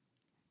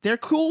 They're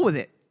cool with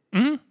it.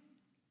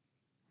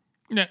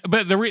 No,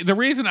 but the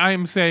reason I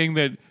am saying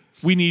that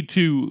we need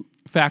to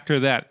factor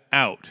that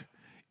out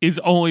is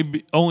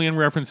only in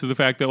reference to the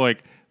fact that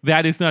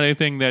that is not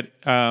anything that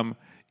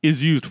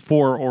is used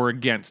for or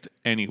against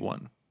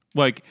anyone.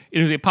 Like,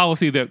 it is a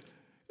policy that,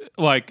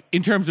 like,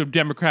 in terms of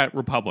Democrat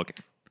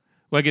Republican,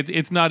 like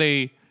it's not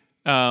a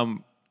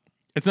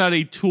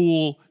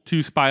tool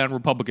to spy on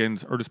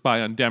Republicans or to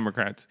spy on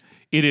Democrats.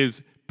 It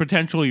is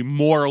potentially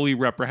morally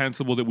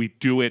reprehensible that we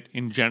do it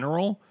in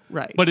general.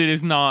 Right. But it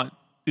is not,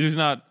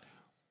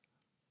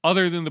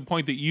 other than the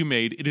point that you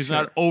made, it is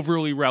not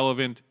overly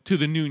relevant to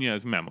the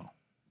Nunes memo.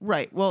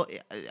 Right. Well,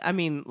 I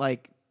mean,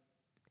 like,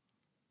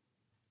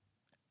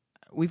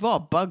 we've all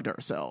bugged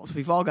ourselves.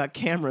 We've all got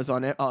cameras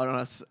on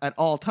us at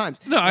all times.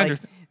 No, I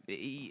understand.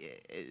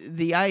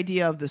 The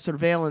idea of the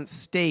surveillance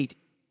state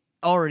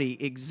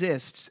already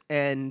exists,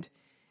 and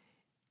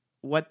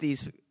what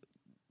these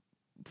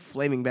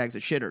flaming bags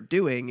of shit are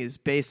doing is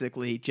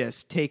basically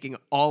just taking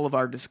all of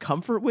our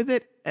discomfort with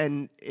it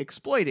and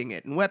exploiting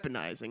it and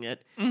weaponizing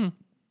it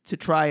to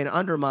try and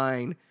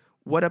undermine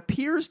what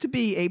appears to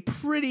be a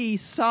pretty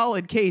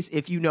solid case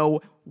if you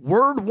know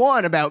word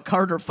one about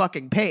Carter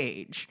fucking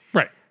Page.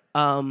 Right.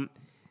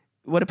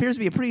 What appears to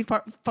be a pretty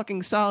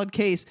fucking solid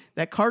case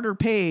that Carter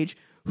Page,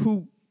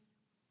 who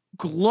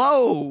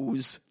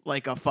glows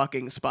like a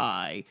fucking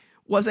spy,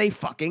 was a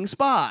fucking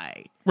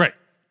spy. Right.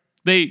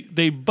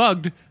 They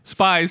bugged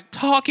spies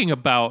talking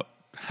about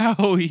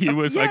how he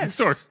was like a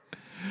source.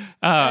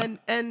 I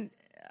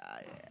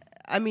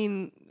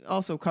mean,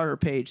 also Carter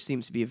Page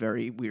seems to be a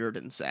very weird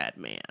and sad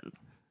man.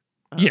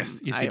 Yes,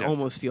 I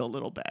almost feel a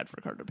little bad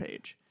for Carter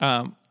Page.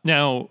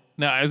 Now,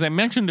 as I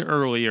mentioned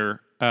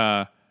earlier,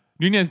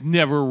 Nunes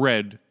never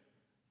read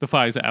the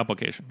FISA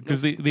application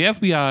because the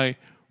FBI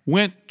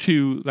went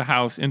to the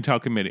House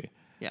Intel Committee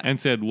and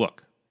said,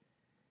 look,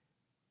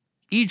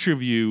 each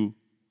of you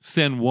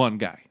send one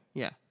guy.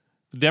 Yeah.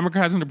 The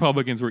Democrats and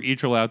Republicans were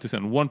each allowed to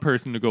send one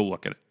person to go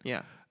look at it.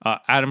 Yeah.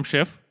 Adam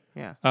Schiff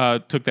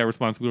took that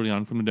responsibility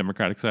on from the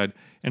Democratic side,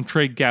 and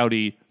Trey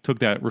Gowdy took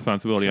that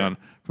responsibility on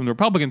from the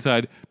Republican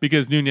side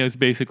because Nunes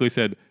basically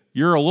said,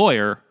 you're a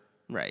lawyer.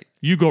 Right.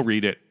 You go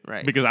read it.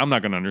 Right. Because I'm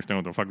not going to understand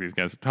what the fuck these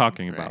guys are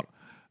talking about.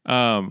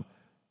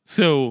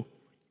 So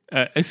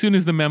as soon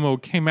as the memo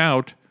came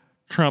out,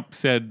 Trump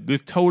said,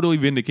 this totally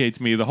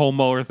vindicates me. The whole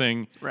Mueller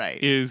thing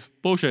is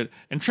bullshit.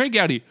 And Trey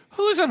Gowdy,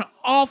 who is an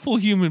awful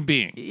human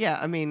being. Yeah,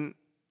 I mean,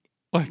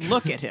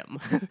 look at him.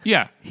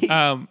 Yeah.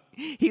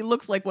 He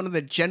looks like one of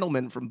the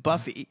gentlemen from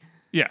Buffy.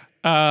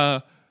 Yeah.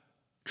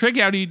 Trey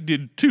Gowdy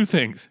did two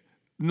things.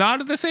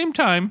 Not at the same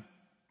time.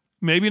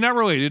 Maybe not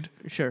related.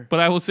 Sure. But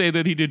I will say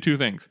that he did two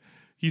things.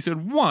 He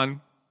said, one,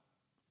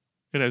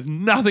 it has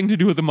nothing to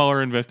do with the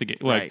Mueller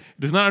investigation. Like, it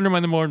does not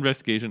undermine the Mueller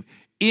investigation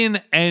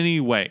in any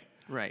way.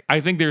 Right.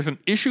 I think there's an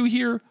issue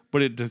here,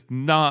 but it does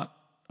not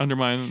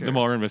undermine the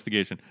Mueller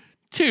investigation.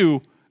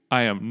 Two,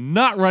 I am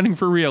not running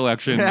for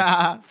re-election.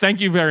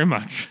 Thank you very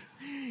much.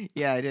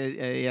 Yeah, I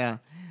did. Yeah,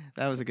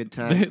 that was a good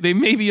time. They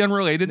may be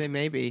unrelated. They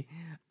may be.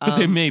 But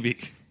they may be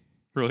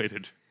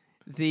related.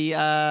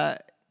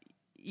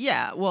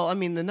 Yeah, well, I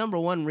mean, the number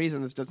one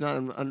reason this does not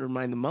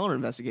undermine the Mueller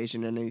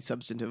investigation in any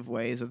substantive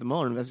way is that the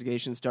Mueller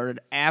investigation started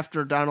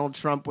after Donald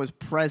Trump was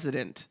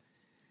president.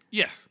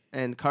 Yes.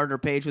 And Carter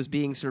Page was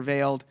being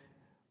surveilled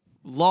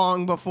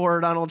long before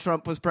Donald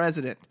Trump was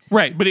president.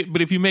 Right, but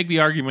if you make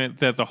the argument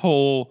that the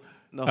whole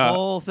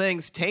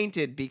thing's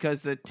tainted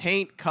because the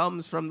taint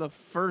comes from the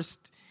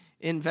first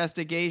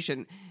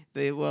investigation,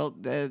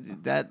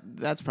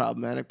 that's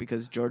problematic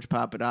because George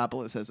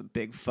Papadopoulos has a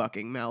big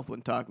fucking mouth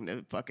when talking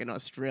to fucking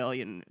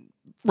Australian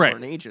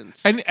foreign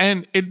agents.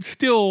 And it's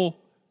still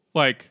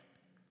like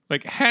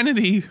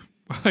Hannity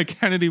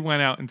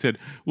went out and said,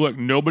 look,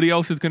 nobody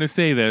else is going to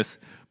say this,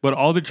 but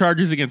all the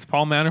charges against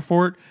Paul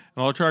Manafort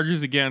and all the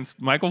charges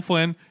against Michael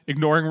Flynn,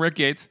 ignoring Rick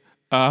Gates,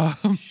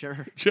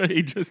 sure.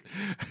 He just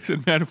said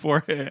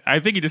Manafort. I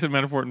think he just said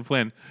Manafort and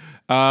Flynn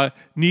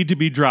need to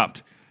be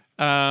dropped.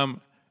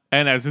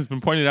 And as has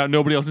been pointed out,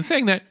 nobody else is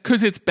saying that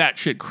because it's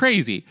batshit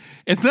crazy.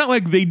 It's not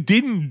like they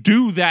didn't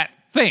do that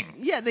thing.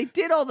 Yeah, they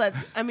did all that.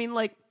 I mean,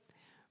 like,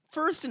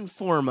 first and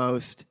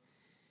foremost,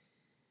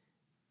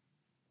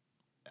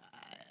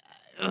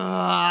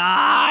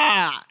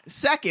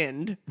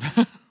 second,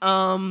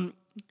 I'm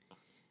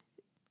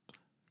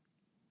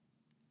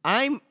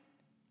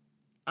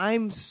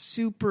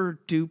super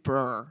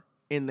duper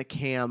in the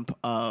camp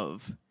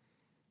of,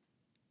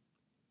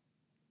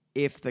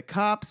 if the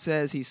cop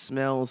says he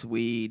smells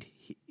weed,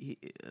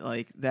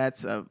 like,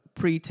 that's a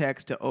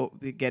pretext to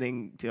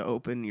getting to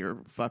open your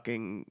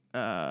fucking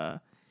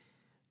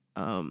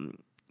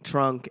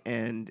trunk,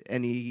 and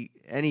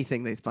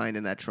anything they find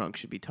in that trunk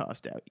should be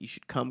tossed out. You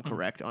should come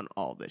correct on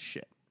all this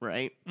shit,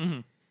 right?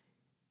 Mm-hmm.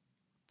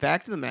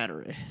 Fact of the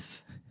matter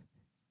is,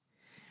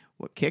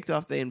 what kicked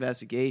off the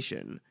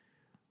investigation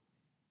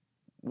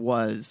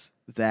was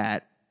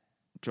that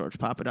George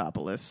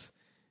Papadopoulos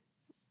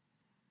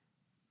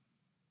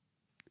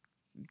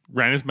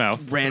ran his mouth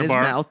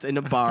in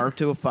a bar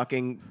to a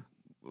fucking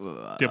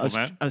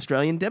diplomat.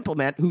 Australian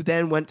diplomat, who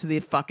then went to the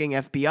fucking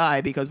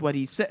FBI because what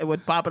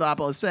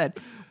Papadopoulos said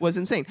was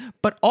insane.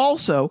 But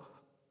also,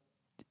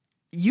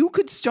 you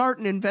could start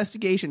an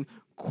investigation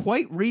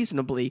quite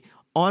reasonably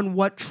on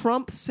what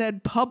Trump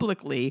said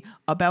publicly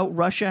about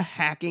Russia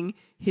hacking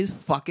his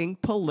fucking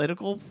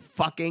political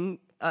fucking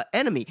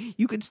enemy.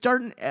 You could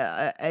start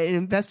an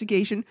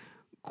investigation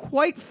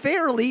quite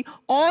fairly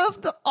off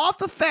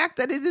the fact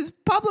that it is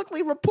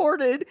publicly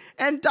reported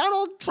and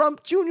Donald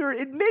Trump Jr.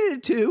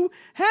 admitted to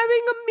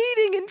having a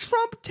meeting in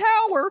Trump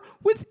Tower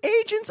with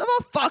agents of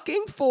a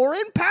fucking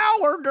foreign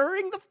power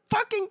during the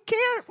fucking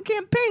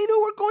campaign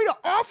who were going to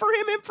offer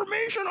him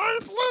information on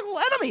his political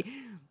enemy.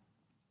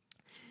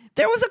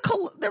 There was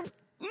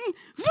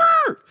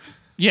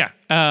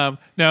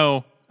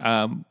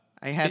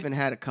I haven't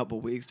had a couple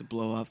weeks to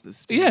blow off this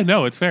steam. Yeah,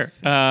 no, it's fair.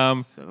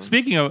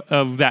 Speaking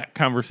of that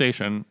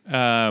conversation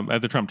at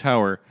the Trump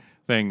Tower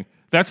thing,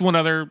 that's one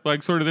other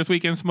like sort of this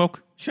weekend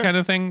smoke kind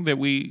of thing that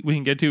we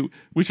can get to.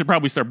 We should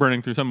probably start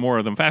burning through some more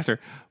of them faster.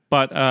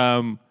 But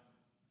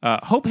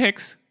Hope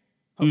Hicks,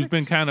 who's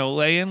been kind of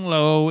laying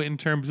low in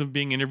terms of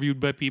being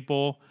interviewed by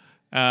people,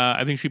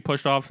 I think she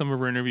pushed off some of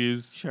her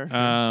interviews.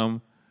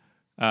 Sure.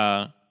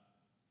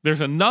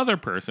 There's another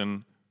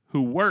person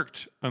who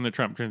worked on the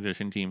Trump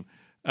transition team,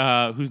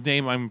 whose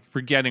name I'm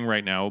forgetting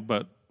right now,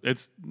 but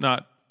it's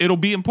not. It'll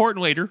be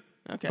important later,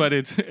 but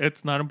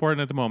it's not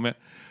important at the moment.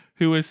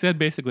 Who has said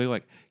basically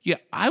like, yeah,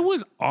 I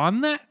was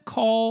on that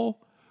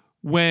call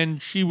when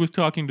she was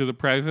talking to the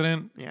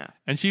president,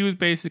 and she was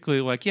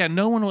basically like, yeah,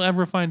 no one will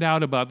ever find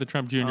out about the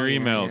Trump Jr.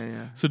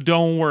 emails, so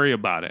don't worry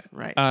about it.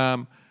 Right.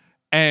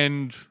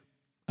 And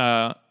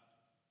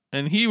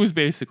he was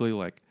basically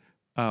like,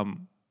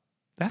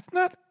 that's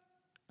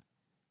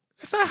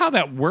not how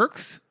that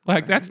works.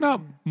 Like, that's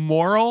not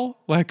moral.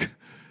 Like,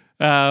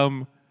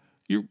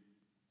 you're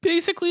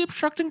basically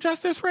obstructing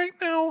justice right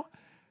now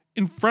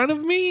in front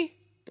of me.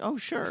 Oh,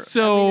 sure.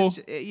 So,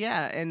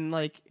 and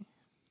like,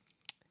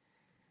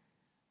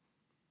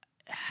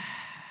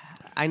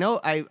 I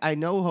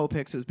know Hope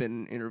Hicks has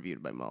been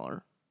interviewed by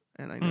Mueller,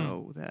 and I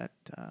know that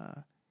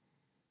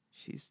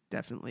she's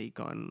definitely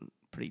gone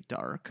pretty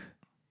dark.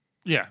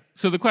 Yeah.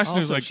 So the question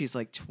also, is like, she's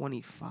like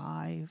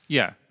 25.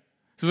 Yeah.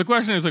 So the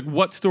question is like,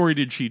 what story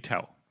did she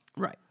tell?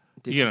 Right.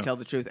 Did she tell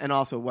the truth? And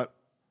also, what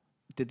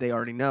did they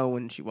already know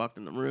when she walked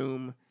in the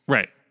room?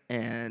 Right.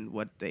 And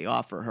what they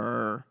offer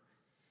her?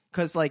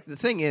 Because like the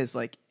thing is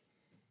like,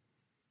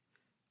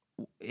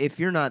 if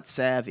you're not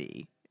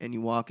savvy and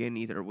you walk in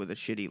either with a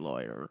shitty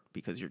lawyer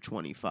because you're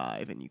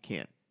 25 and you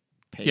can't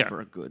pay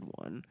for a good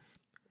one,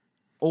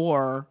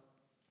 or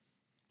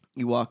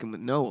you walk in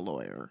with no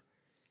lawyer,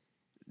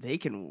 they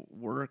can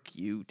work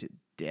you to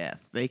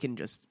death. They can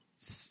just,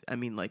 I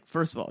mean, like,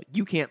 first of all,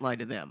 you can't lie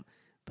to them,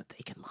 but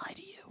they can lie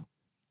to you.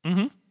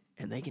 Mm-hmm.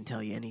 And they can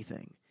tell you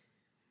anything.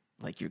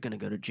 Like, you're going to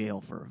go to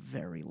jail for a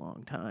very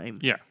long time.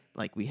 Yeah.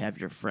 Like, we have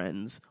your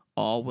friends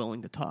all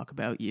willing to talk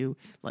about you.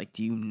 Like,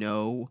 do you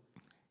know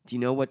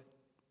what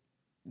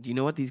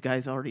these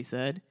guys already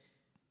said?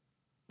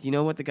 Do you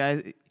know what the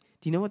guys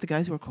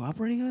who are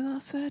cooperating with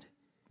us said?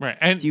 Right.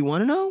 And do you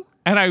want to know?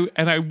 And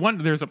I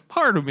wonder, there's a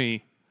part of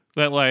me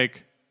that,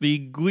 like, the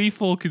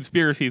gleeful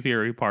conspiracy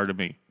theory part of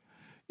me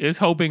is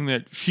hoping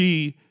that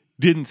she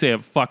didn't say a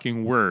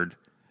fucking word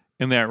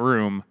in that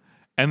room.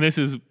 And this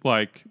is,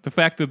 like, the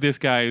fact that this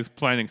guy is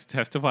planning to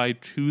testify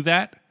to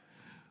that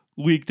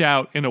leaked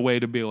out in a way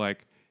to be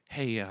like,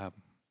 hey,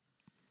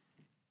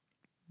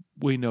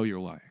 we know you're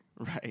lying.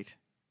 Right.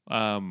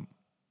 Why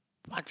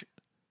don't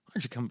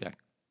you come back?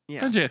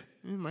 Yeah. Why don't you,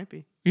 it might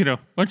be. why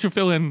don't you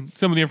fill in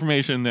some of the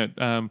information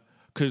that,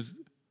 because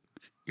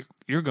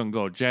you're going to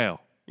go to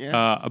jail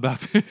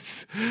about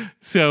this.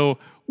 So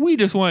we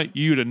just want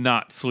you to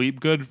not sleep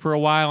good for a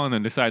while and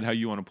then decide how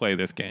you want to play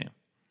this game.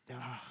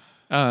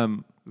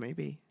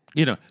 Maybe.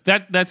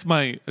 That's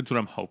what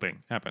I'm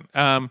hoping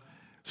happen.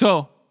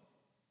 So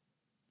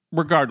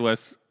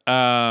regardless,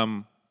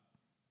 the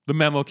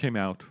memo came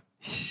out.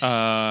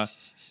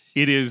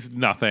 It is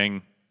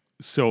nothing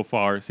so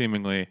far,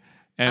 seemingly,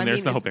 and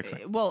there's the Hope Hicks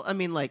thing. Well, I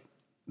mean, like,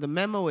 the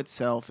memo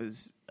itself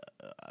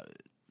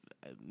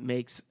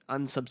makes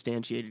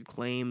unsubstantiated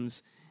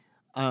claims,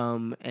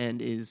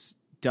 and is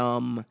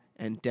dumb,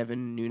 and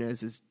Devin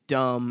Nunes is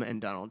dumb,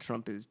 and Donald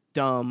Trump is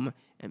dumb,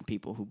 and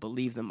people who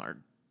believe them are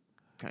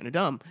kind of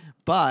dumb.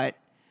 But,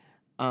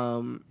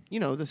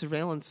 the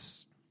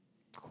surveillance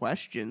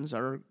questions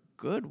are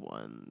good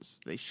ones.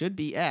 They should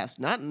be asked,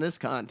 not in this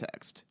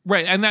context.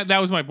 Right, and that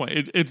was my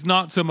point. It's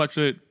not so much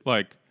that,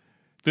 like,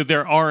 that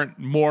there aren't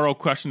moral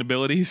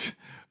questionabilities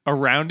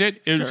around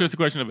it. It's just a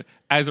question of,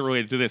 as it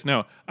related to this.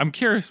 No, I'm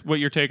curious what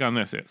your take on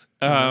this is.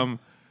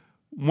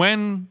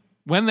 When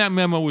that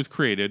memo was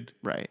created,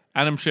 right,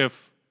 Adam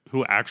Schiff,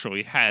 who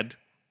actually had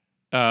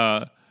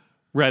read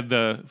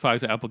the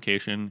FISA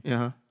application,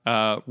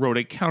 wrote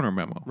a counter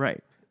memo.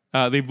 Right.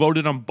 They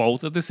voted on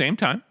both at the same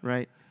time.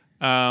 Right.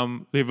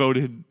 They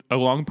voted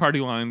along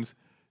party lines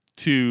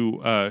to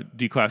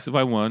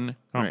declassify one,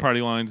 on party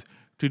lines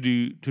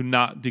to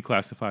not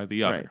declassify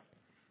the other.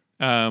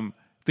 Right.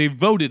 They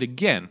voted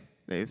again.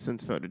 They've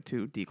since voted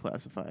to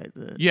declassify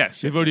the... Yes,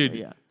 they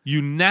voted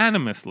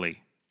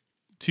unanimously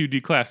to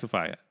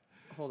declassify it.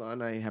 Hold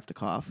on, I have to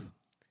cough.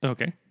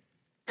 Okay.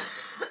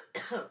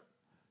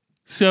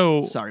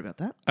 So sorry about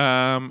that.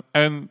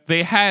 And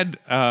they had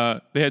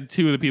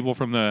two of the people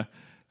from the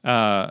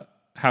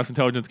House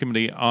Intelligence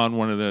Committee on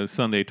one of the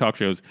Sunday talk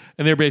shows,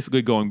 and they're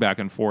basically going back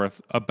and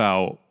forth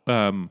about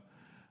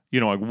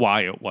like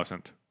why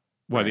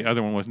the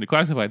other one wasn't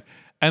declassified,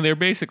 and they're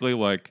basically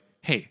like,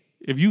 hey,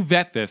 if you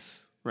vet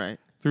this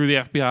through the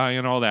FBI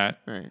and all that,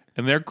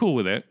 and they're cool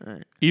with it,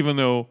 even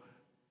though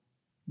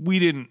we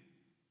didn't.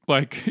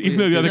 Like, even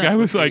though the other guy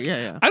was like,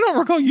 I don't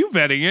recall you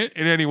vetting it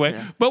in any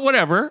way, but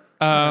whatever.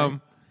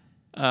 Then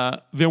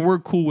we're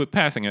cool with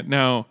passing it.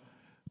 Now,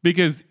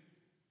 because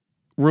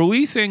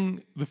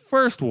releasing the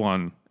first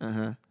one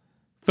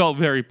felt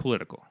very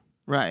political.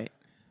 Right.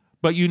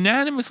 But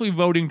unanimously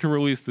voting to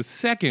release the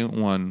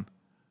second one.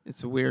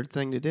 It's a weird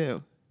thing to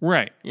do.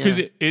 Right. Because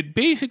it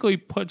basically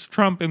puts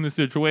Trump in the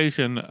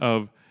situation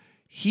of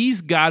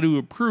he's got to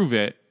approve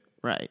it.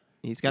 Right.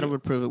 He's got to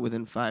approve it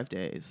within 5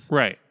 days.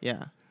 Right.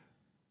 Yeah.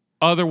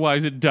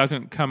 Otherwise, it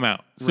doesn't come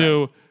out.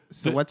 So,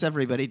 what's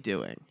everybody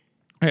doing?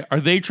 Are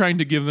they trying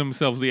to give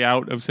themselves the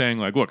out of saying,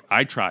 like, look,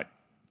 I tried.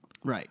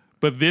 Right.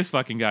 But this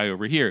fucking guy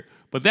over here.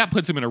 But that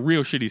puts him in a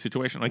real shitty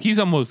situation. Like, he's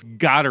almost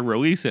got to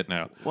release it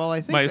now. Well,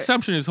 I think my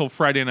assumption is he'll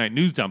Friday night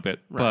news dump it.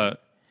 Right.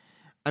 But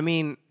I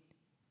mean,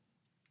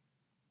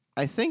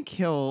 I think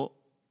he'll.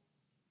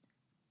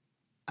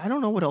 I don't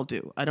know what he'll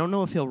do. I don't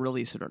know if he'll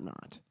release it or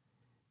not,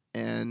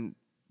 and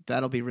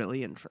that'll be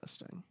really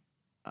interesting.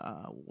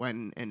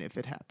 When and if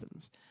it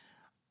happens.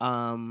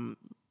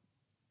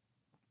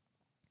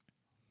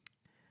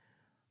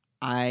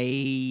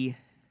 I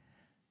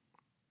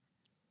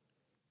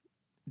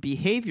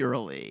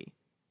behaviorally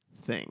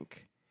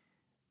think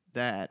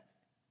that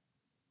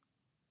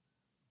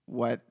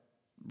why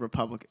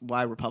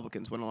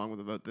Republicans went along with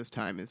the vote this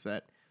time is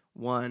that,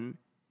 one,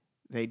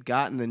 they'd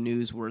gotten the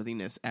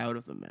newsworthiness out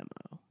of the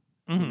memo.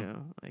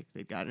 Mm-hmm. Like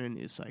they'd gotten a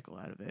news cycle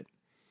out of it.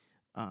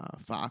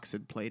 Fox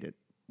had played it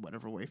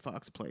whatever way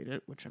Fox played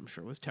it, which I'm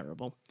sure was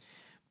terrible.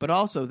 But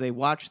also, they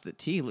watched the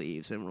tea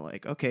leaves and were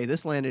like, okay,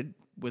 this landed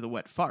with a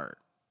wet fart.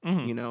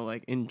 Mm-hmm.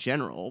 Like, in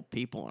general,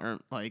 people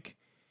aren't, like,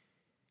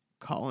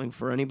 calling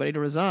for anybody to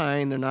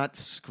resign. They're not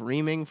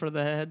screaming for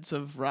the heads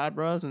of Rod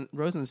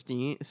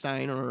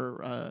Rosenstein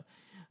or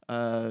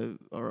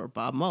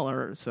Bob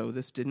Mueller. So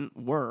this didn't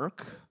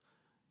work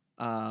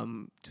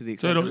to the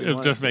extent so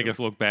it'll just make us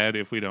look bad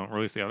if we don't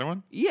release the other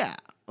one? Yeah.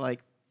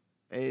 Like,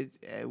 and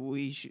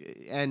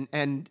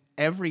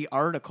every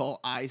article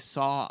I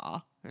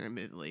saw, and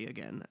admittedly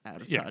again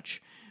out of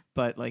touch,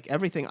 but like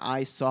everything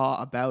I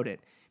saw about it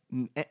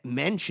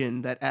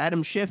mentioned that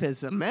Adam Schiff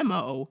has a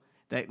memo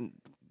that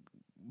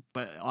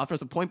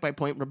offers a point by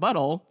point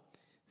rebuttal.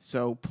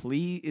 So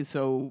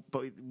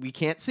but we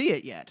can't see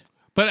it yet.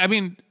 But I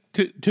mean,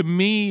 to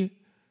me,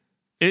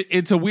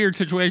 it's a weird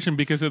situation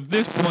because at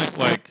this point,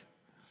 like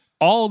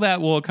all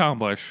that will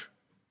accomplish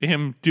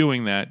him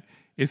doing that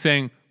is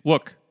saying,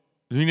 look.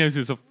 Nunez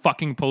is a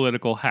fucking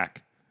political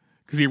hack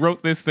because he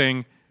wrote this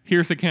thing.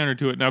 Here's the counter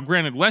to it. Now,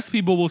 granted, less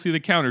people will see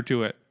the counter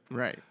to it,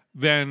 right?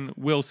 Than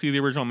will see the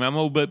original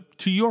memo. But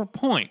to your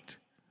point,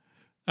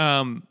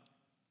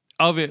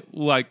 of it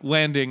like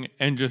landing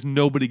and just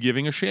nobody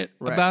giving a shit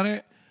about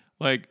it,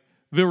 like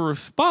the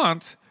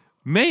response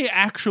may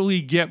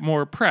actually get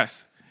more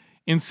press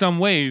in some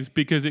ways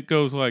because it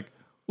goes like,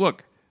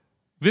 look,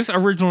 this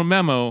original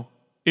memo.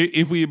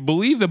 If we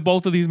believe that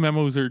both of these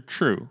memos are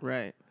true,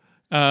 right?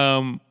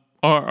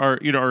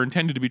 Are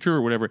intended to be true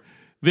or whatever.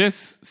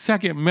 This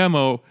second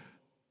memo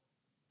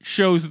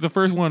shows that the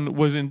first one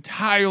was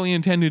entirely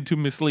intended to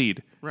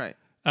mislead. Right.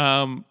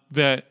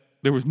 That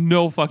there was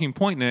no fucking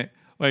point in it.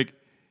 Like,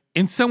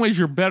 in some ways,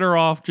 you're better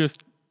off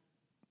just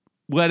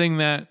letting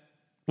that.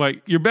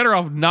 Like, you're better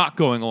off not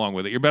going along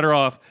with it. You're better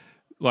off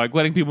like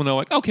letting people know,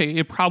 like, okay,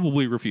 it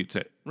probably refutes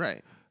it.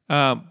 Right.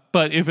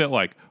 But if it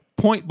like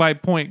point by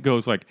point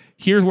goes like,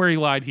 here's where he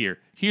lied here,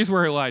 here's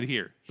where he lied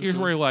here, here's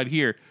where he lied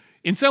here.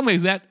 In some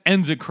ways, that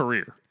ends a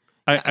career.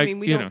 I mean,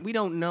 we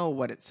don't know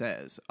what it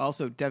says.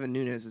 Also, Devin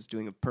Nunes is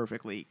doing a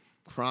perfectly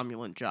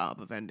cromulent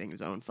job of ending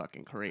his own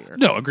fucking career.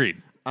 No,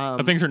 agreed.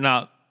 Things are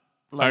not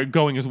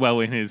going as well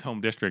in his home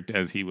district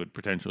as he would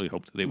potentially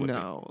hope that they would.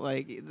 No,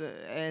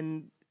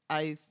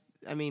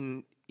 I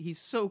mean, he's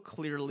so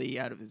clearly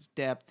out of his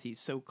depth. He's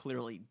so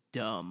clearly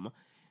dumb.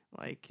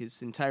 Like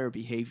his entire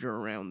behavior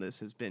around this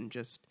has been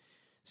just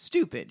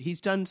stupid.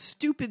 He's done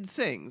stupid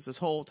things this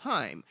whole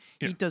time.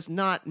 Yeah. He does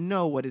not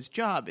know what his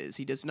job is.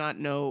 He does not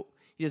know.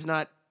 He does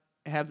not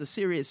have the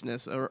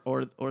seriousness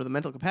or the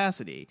mental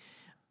capacity,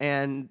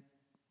 and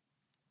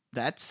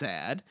that's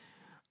sad.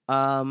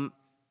 But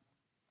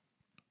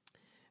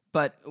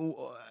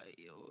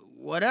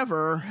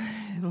whatever.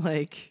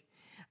 Like,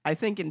 I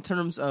think in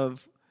terms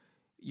of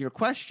your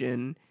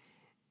question,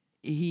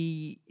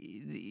 we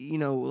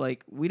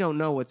don't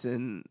know what's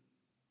in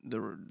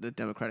the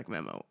Democratic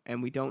memo,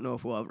 and we don't know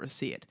if we'll ever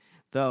see it.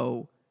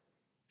 Though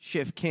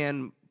Schiff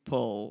can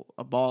pull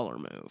a baller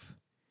move.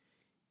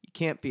 You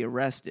can't be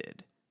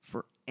arrested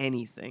for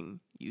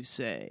anything you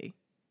say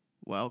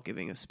while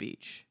giving a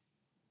speech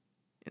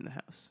in the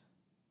House.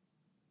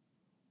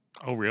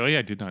 Oh, really?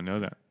 I did not know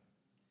that.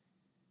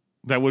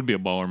 That would be a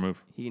baller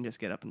move. He can just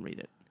get up and read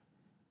it.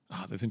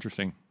 Oh, that's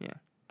interesting.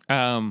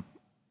 Yeah.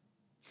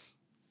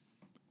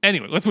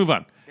 Anyway, let's move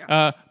on.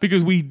 Yeah.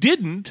 Because we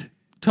didn't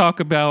talk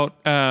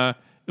about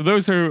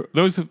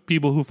those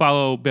people who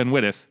follow Ben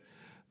Wittes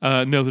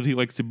know that he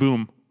likes to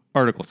boom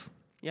articles.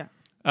 Yeah.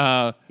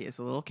 He has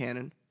a little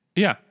cannon.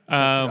 Yeah.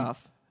 Shuts it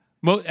off.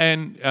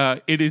 And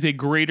it is a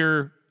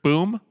greater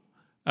boom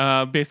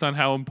based on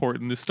how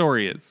important the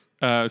story is.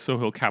 So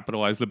he'll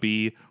capitalize the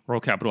B, or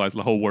he'll capitalize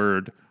the whole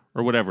word,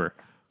 or whatever.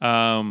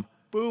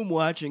 Boom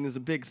watching is a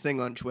big thing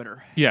on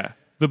Twitter. Yeah.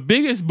 The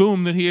biggest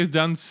boom that he has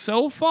done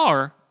so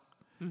far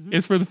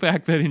is for the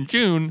fact that in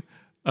June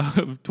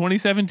of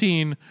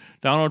 2017,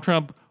 Donald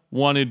Trump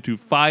wanted to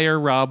fire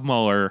Rob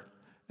Mueller,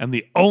 and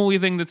the only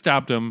thing that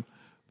stopped him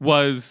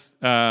was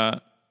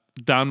Don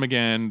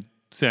McGahn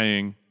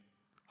saying,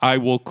 "I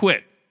will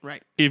quit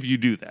if you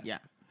do that." Yeah.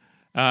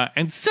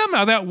 And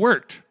somehow that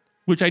worked,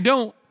 which I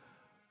don't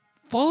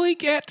fully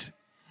get.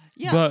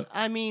 Yeah, but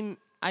I mean,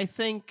 I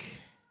think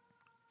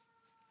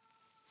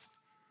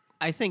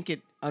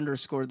it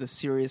underscored the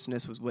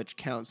seriousness with which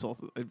counsel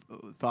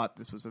thought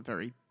this was a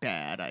very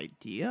bad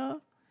idea.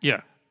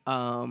 Yeah.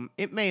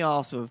 It may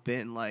also have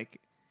been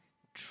like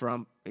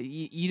Trump.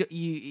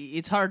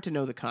 It's hard to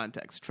know the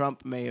context.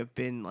 Trump may have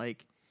been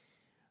like,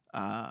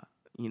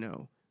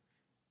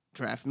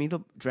 draft me the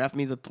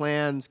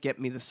plans, get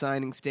me the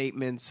signing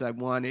statements I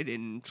wanted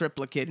in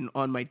triplicate and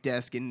on my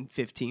desk in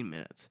 15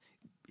 minutes.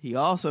 He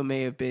also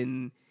may have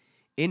been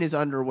in his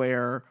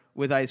underwear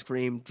with ice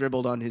cream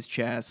dribbled on his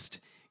chest,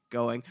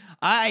 going,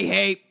 "I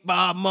hate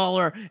Bob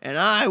Mueller and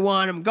I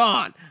want him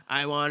gone.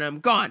 I want him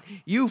gone.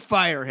 You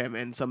fire him."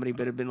 And somebody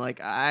would have been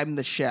like, "I'm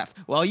the chef."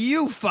 "Well,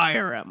 you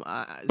fire him."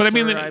 But I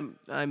mean, mean,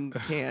 I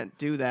can't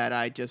do that.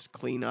 I just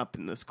clean up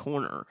in this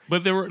corner.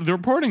 But the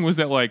reporting was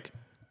that like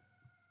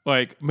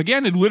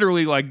McGahn had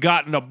literally like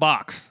gotten a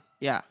box.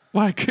 Yeah.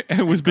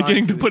 And was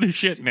beginning to put his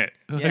shit in it.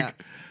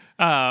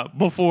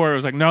 Before it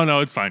was like, no,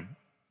 it's fine.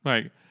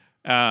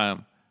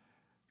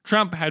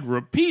 Trump had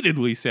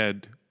repeatedly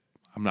said,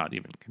 "I'm not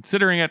even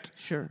considering it.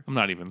 Sure. I'm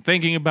not even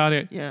thinking about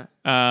it." Yeah.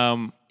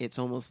 It's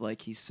almost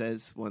like he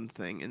says one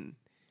thing and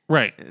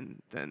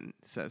then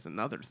says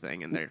another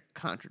thing, and they're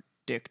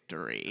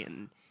contradictory,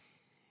 and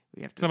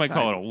we have to. Somebody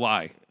call it a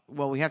lie.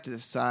 Well, we have to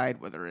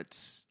decide whether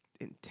it's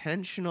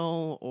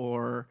intentional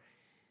or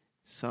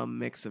some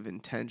mix of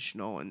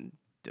intentional and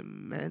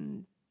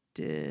demented.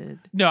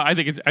 No, I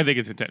think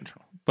it's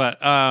intentional. But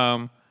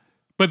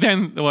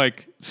then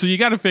so you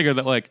got to figure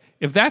that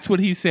if that's what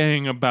he's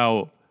saying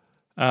about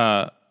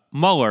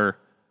Mueller,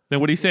 then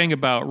what he's saying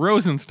about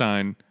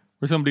Rosenstein,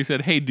 where somebody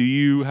said, "Hey, do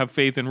you have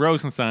faith in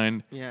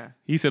Rosenstein?" Yeah.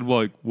 He said,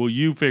 "Well, will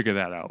you figure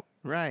that out?"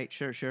 Right.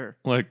 Sure.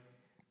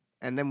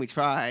 And then we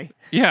try.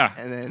 Yeah.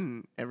 And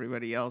then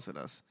everybody yells at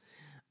us.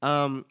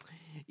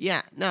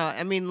 Yeah. No,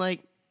 I mean,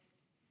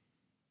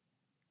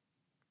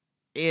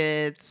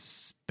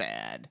 it's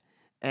bad.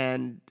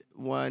 And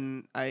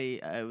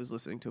I was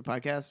listening to a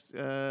podcast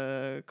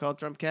called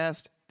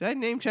Trumpcast. Did I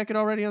name check it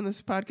already on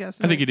this podcast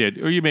tonight? I think you did.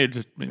 Or you may have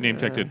just name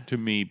checked it to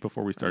me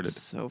before we started. I'm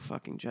so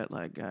fucking jet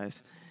lagged,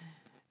 guys.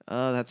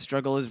 That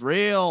struggle is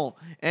real.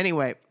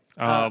 Anyway.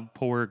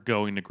 Poor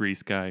going to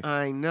Greece guy.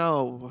 I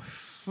know.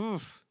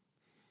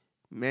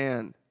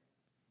 Man.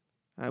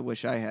 I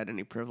wish I had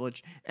any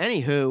privilege.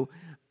 Anywho,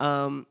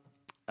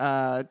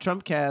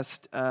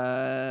 Trumpcast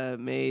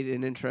made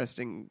an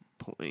interesting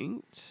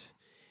point.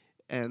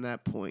 And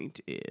that point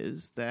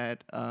is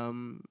that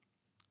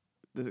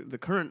the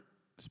current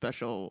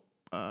special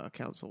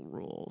counsel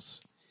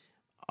rules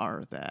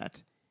are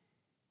that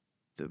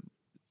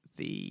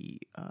the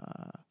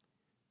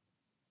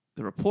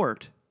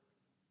report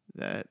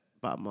that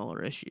Bob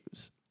Mueller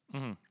issues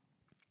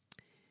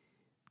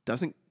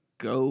doesn't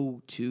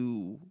go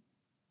to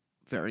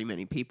very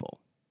many people.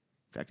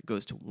 In fact, it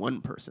goes to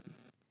one person,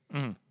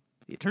 the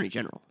Attorney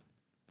General,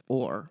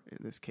 or in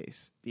this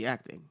case, the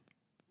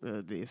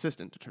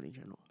Assistant Attorney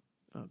General,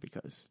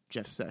 because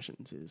Jeff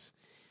Sessions is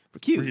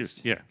recused.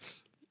 Yeah.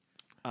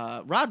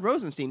 Rod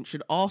Rosenstein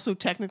should also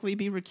technically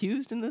be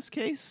recused in this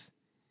case.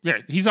 Yeah,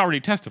 he's already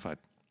testified.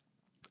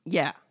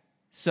 Yeah.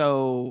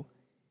 So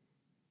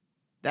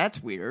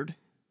that's weird,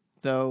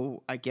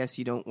 though I guess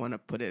you don't want to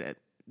put it at...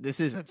 This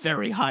is a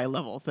very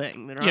high-level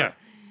thing. There are,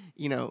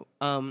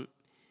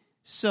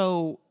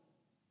 so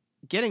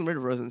getting rid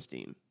of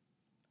Rosenstein,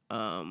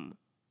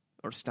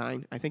 or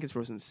Stein, I think it's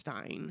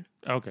Rosenstein.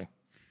 Okay.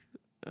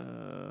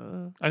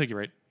 I think you're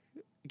right.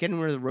 Getting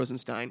rid of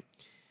Rosenstein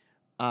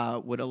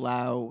would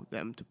allow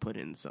them to put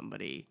in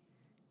somebody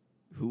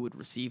who would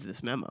receive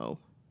this memo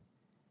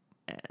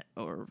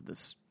or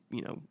this,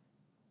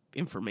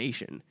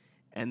 information,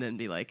 and then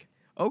be like,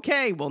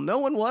 "Okay, well, no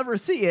one will ever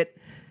see it."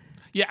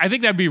 Yeah, I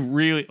think that'd be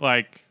really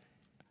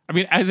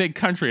as a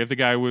country, if the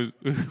guy we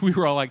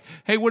were all like,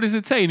 "Hey, what does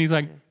it say?" And he's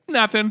like,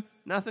 "Nothing.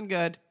 Nothing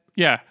good."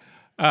 Yeah.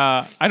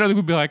 I don't think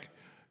we'd be like,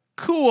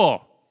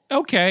 "Cool.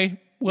 Okay.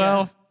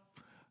 Well,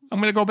 I'm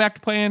going to go back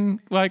to playing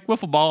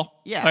wiffle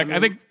ball." Yeah. I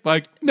think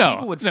no.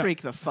 People would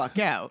freak the fuck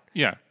out.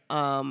 Yeah.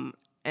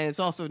 it's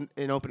also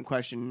an open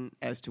question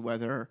as to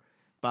whether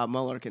Bob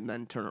Mueller can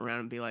then turn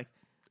around and be like,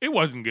 it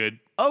wasn't good.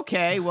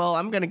 okay, well,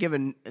 I'm going to give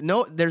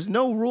there's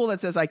no rule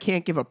that says I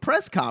can't give a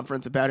press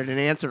conference about it and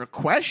answer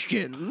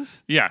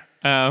questions. Yeah.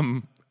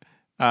 Kate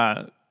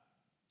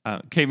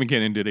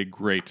McKinnon did a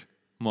great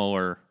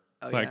Mueller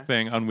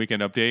thing on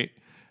Weekend Update.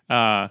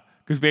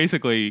 Because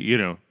basically,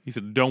 he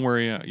said, don't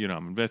worry,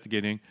 I'm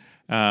investigating.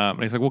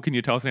 And he's like, well, can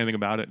you tell us anything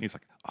about it? And he's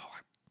like, oh,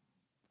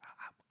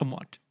 I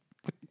want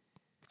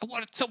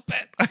it so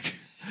bad.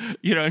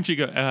 And she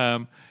goes,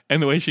 and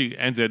the way she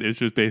ends it is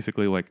just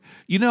basically like,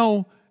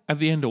 at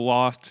the end of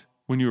Lost,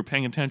 when you were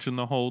paying attention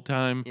the whole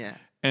time. Yeah.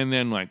 And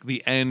then like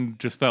the end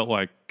just felt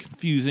like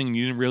confusing and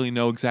you didn't really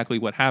know exactly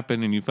what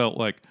happened and you felt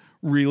like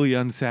really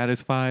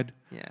unsatisfied.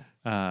 Yeah.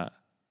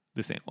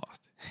 This ain't Lost.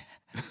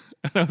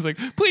 And I was like,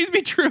 please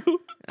be true.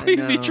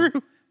 Please be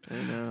true. I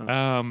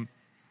know.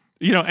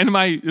 And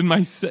in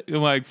my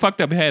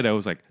fucked up head, I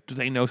was like, do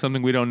they know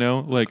something we don't know?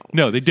 Like,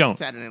 no, they don't.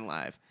 Saturday Night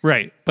Live.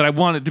 Right. But I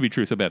want it to be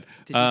true so bad.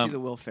 Did you see the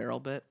Will Ferrell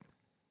bit?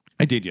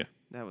 I did, yeah.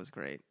 That was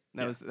great.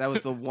 That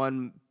was the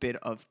one bit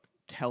of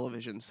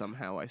television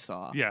somehow I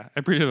saw. Yeah. I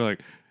appreciate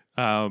it.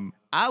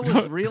 I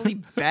was really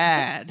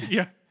bad.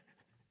 Yeah.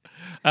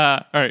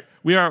 All right.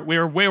 We are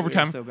way over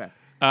time. So bad.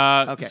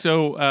 Okay.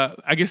 So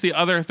I guess the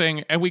other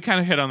thing, and we kind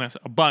of hit on this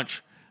a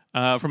bunch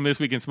from This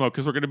Week in Smoke,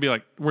 because we're going to be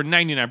we're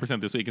 99%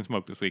 This Week in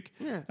Smoke this week,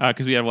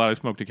 because we have a lot of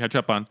smoke to catch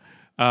up on,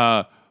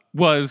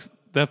 was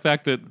the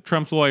fact that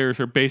Trump's lawyers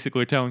are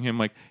basically telling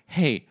him,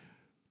 hey,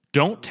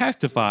 don't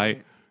testify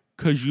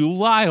because you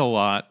lie a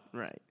lot.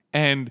 Right.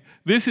 And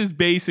this is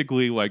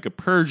basically like a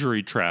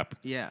perjury trap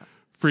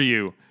for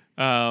you.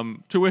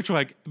 To which,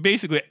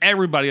 basically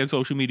everybody on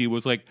social media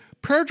was like,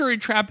 perjury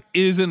trap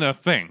isn't a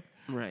thing.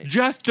 Right.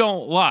 Just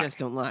don't lie. Just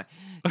don't lie.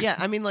 Yeah,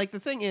 I mean, the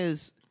thing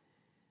is,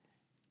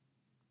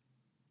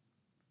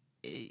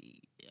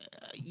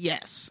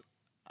 yes,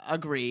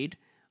 agreed.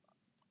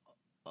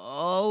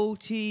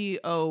 OTOH,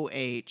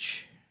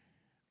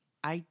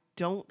 I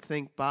don't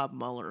think Bob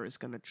Mueller is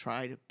going to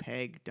try to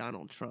peg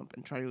Donald Trump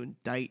and try to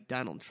indict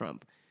Donald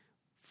Trump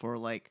for,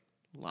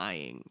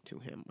 lying to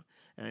him.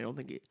 And I don't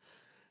think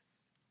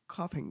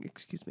coughing,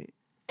 excuse me.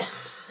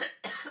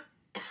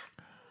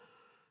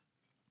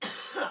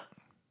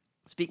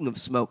 Speaking of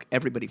smoke,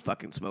 everybody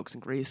fucking smokes in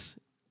Greece.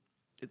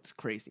 It's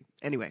crazy.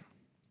 Anyway,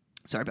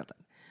 sorry about that.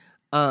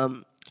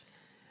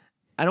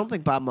 I don't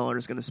think Bob Mueller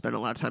is going to spend a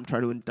lot of time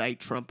trying to indict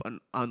Trump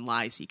on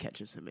lies he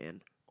catches him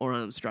in or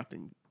on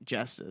obstructing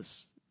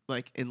justice.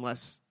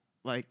 Unless,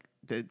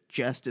 the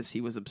justice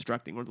he was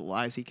obstructing or the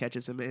lies he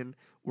catches him in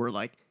were,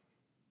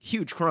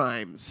 huge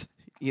crimes,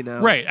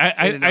 Right.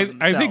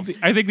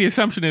 I think the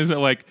assumption is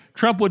that,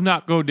 Trump would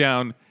not go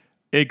down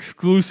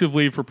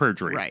exclusively for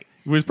perjury. Right.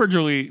 It was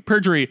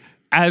perjury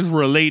as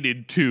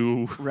related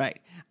to...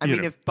 Right. I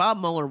mean, if Bob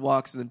Mueller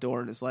walks in the door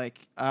and is like,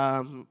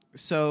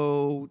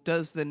 so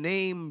does the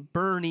name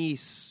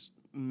Bernice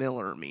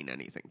Miller mean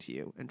anything to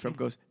you? And Trump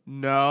goes,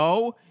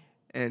 no.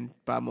 And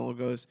Bob Mueller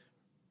goes,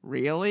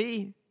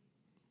 really?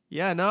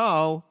 Yeah,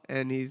 no.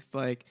 And he's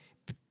like,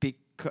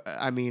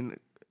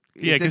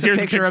 is this a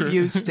picture of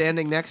you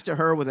standing next to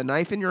her with a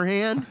knife in your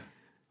hand?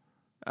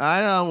 I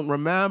don't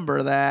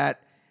remember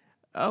that.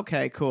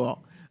 Okay,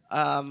 cool.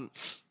 I'm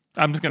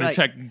just going to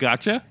check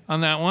gotcha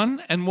on that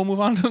one, and we'll move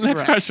on to the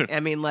next question. I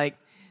mean,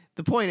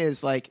 the point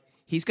is,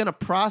 he's going to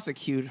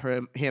prosecute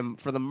him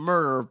for the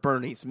murder of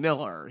Bernice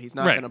Miller. He's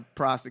not going to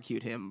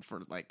prosecute him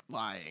for,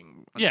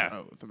 lying under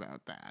oath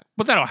about that.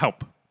 But that'll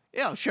help.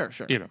 Yeah, sure.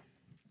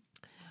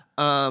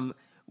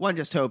 One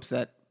just hopes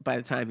that by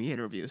the time he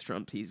interviews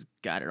Trump, he's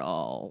got it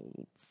all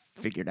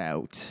figured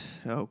out.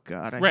 Oh,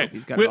 God, I hope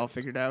he's got it all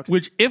figured out.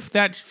 Which, if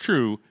that's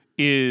true,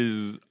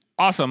 is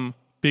awesome,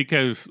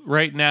 because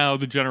right now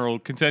the general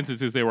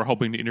consensus is they were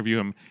hoping to interview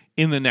him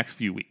in the next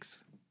few weeks.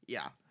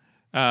 Yeah.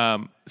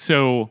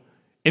 So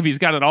if he's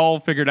got it all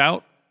figured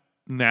out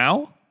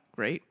now,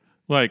 great.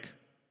 Then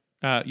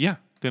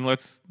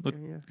let's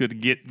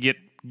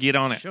get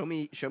on it. Show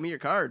me your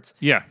cards.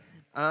 Yeah.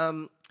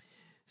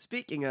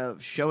 Speaking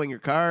of showing your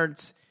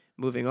cards,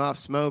 moving off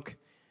smoke,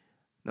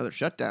 another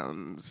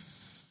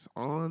shutdown's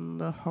on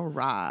the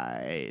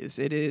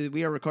horizon.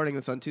 We are recording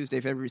this on Tuesday,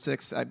 February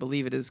 6th. I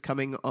believe it is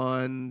coming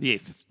on the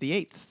 8th. The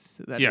 8th.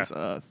 That is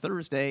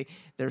Thursday.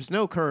 There's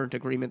no current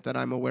agreement that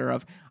I'm aware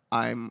of.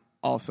 I'm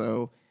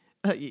also...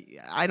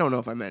 I don't know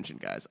if I mentioned,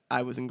 guys.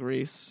 I was in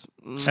Greece.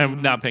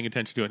 I'm not paying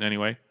attention to it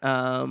anyway.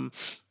 And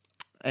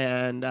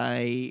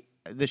the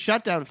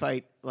shutdown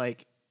fight,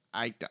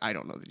 I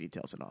don't know the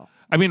details at all.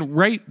 I mean,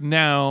 right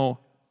now,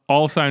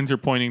 all signs are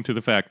pointing to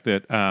the fact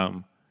that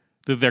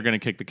that they're going to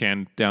kick the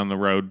can down the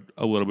road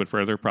a little bit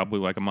further,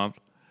 probably a month.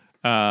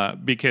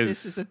 Because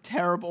this is a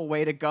terrible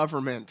way to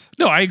government.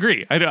 No, I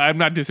agree. I'm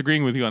not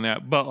disagreeing with you on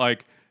that.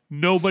 But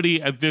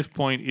nobody at this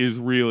point is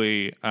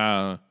really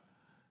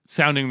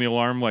sounding the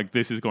alarm like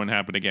this is going to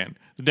happen again.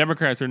 The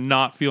Democrats are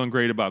not feeling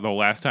great about the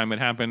last time it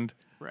happened,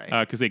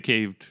 right? Because they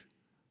caved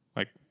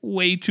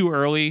way too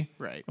early,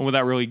 right, and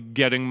without really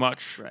getting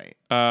much, right,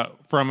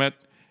 from it.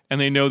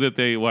 And they know that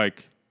they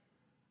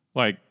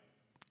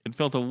it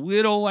felt a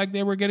little like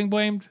they were getting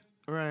blamed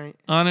Right.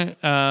 on it.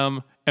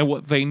 And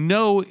what they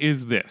know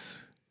is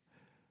this.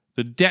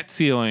 The debt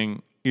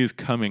ceiling is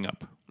coming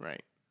up.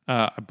 Right.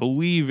 I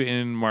believe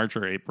in March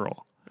or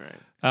April.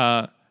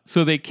 Right.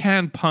 So they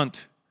can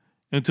punt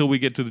until we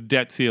get to the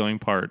debt ceiling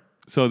part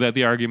so that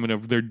the argument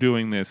of they're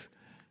doing this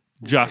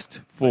just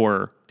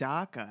for...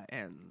 DACA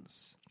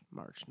ends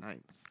March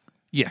 9th.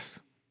 Yes.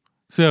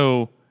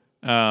 So...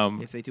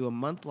 if they do a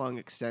month-long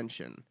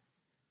extension...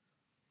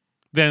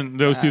 then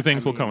those two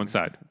things will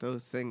coincide.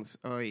 Those things...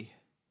 Oy.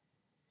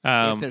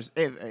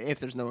 If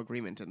there's no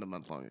agreement in the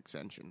month-long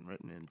extension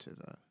written into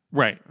the...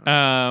 Right.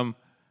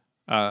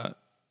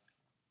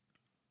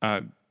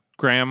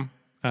 Graham...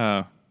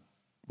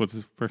 what's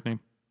his first name?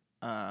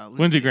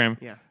 Lindsey Graham.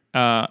 Yeah.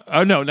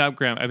 No, not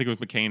Graham. I think it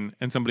was McCain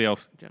and somebody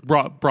else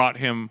brought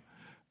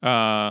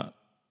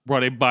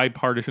a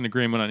bipartisan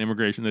agreement on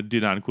immigration that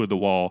did not include the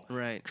wall.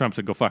 Right. Trump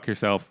said, "Go fuck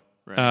yourself."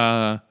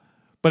 Right.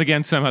 But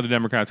again, somehow the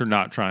Democrats are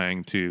not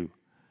trying to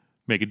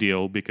make a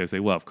deal because they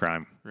love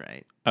crime.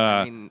 Right.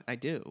 I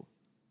do.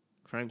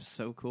 Crime's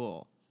so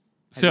cool.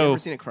 Have you ever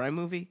seen a crime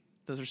movie?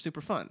 Those are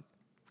super fun.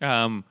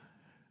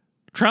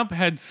 Trump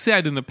had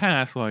said in the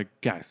past, like,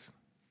 guys,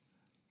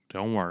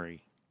 don't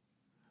worry.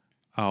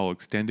 I'll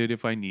extend it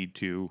if I need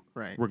to.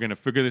 Right. We're going to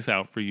figure this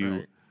out for you.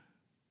 Right.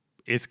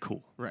 It's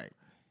cool. Right.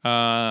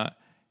 And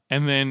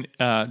then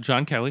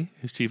John Kelly,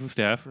 his chief of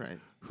staff, right.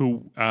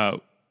 who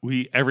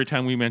we every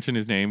time we mention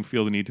his name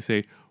feel the need to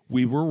say,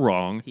 we were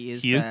wrong. He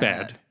is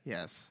bad.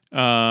 Yes.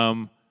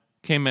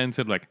 Came in and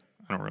said, like,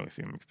 I don't really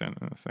see him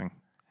extending this thing.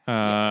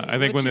 I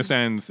think when this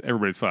ends,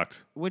 everybody's fucked.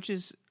 Which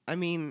is,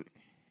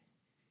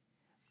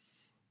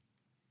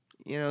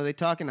 they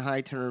talk in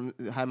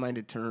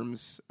high-minded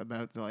terms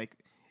about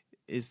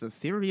is the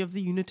theory of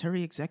the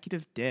unitary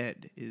executive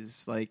dead?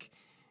 Is is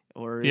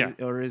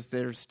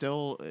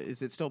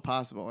it still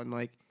possible?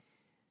 And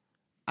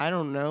I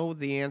don't know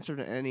the answer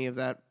to any of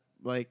that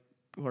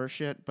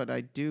horseshit, but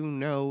I do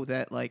know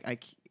that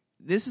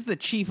this is the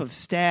chief of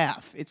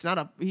staff. It's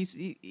not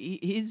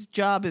his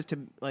job is to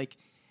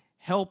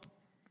help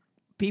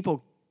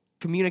people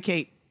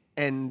communicate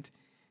and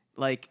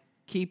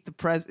keep the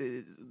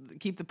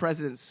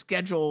president's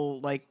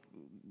schedule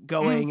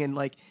going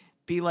and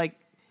be like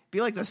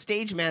the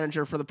stage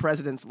manager for the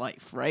president's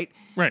life, right?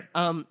 Right.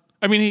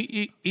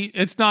 He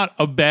it's not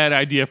a bad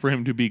idea for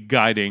him to be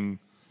guiding.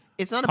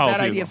 It's not a bad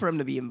idea for him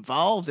to be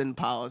involved in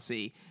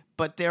policy,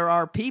 but there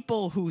are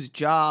people whose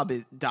job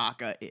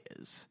DACA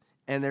is,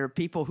 and there are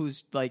people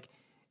whose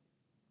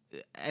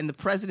and the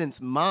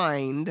president's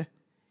mind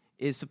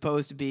is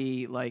supposed to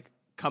be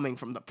coming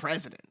from the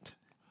president.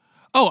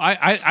 Oh,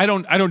 I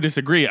don't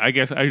disagree. I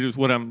guess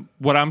what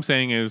I'm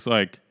saying is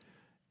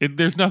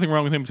there's nothing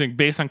wrong with him saying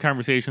based on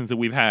conversations that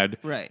we've had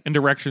and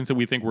directions that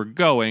we think we're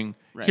going.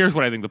 Right. Here's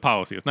what I think the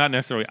policy is. Not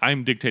necessarily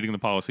I'm dictating the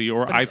policy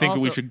or I think that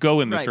we should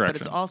go in this direction.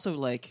 But it's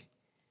also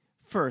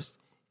first,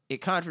 it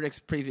contradicts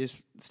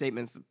previous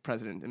statements the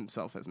president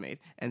himself has made,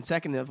 and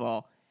second of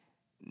all,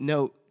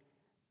 note,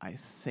 I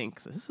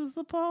think this is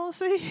the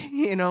policy.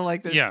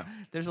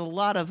 There's a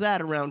lot of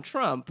that around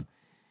Trump,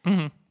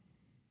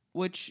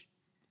 which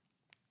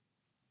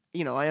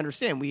I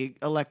understand. We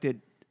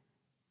elected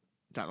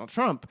Donald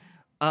Trump.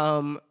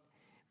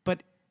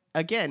 But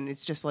again,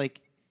 it's just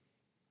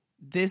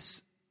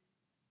this.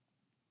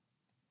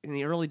 In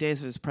the early days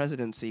of his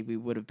presidency, we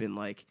would have been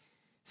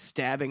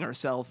stabbing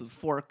ourselves with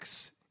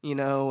forks,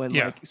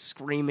 and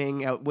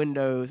screaming out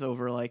windows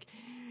over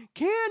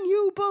can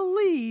you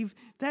believe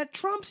that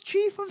Trump's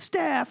chief of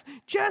staff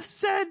just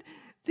said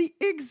the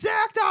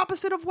exact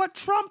opposite of what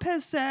Trump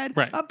has said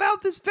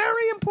about this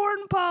very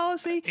important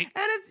policy, and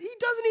he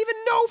doesn't even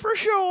know for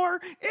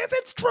sure if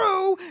it's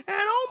true, and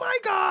oh my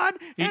God,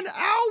 and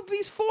ow,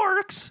 these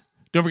forks.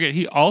 Don't forget,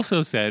 he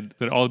also said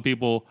that all the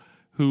people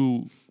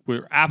who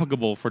were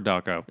applicable for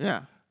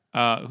DACA,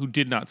 who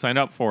did not sign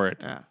up for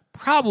it,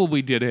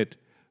 probably did it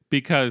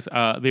because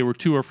they were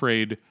too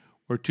afraid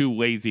or too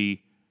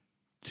lazy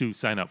to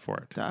sign up for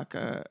it.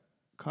 DACA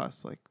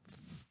costs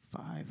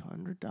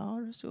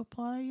 $500 to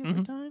apply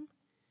every time,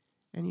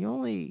 and you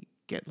only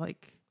get then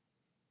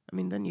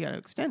you got to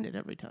extend it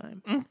every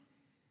time.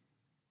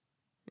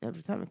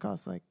 Every time it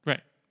costs right.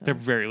 They're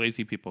very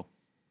lazy people.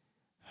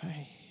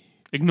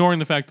 Ignoring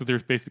the fact that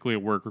there's basically a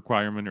work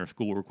requirement or a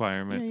school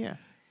requirement.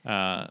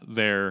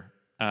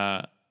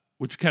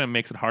 Which kind of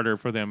makes it harder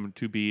for them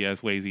to be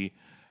as lazy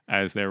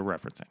as they're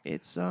referencing.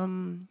 It's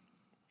all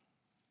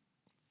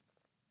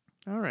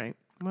right.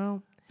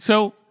 Well,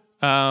 so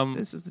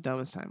this is the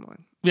dumbest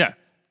timeline. Yeah.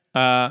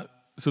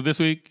 So this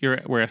week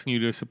we're asking you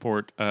to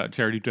support a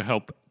charity to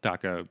help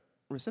DACA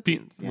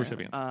recipients.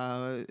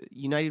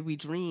 United We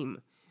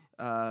Dream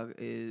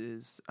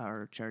is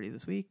our charity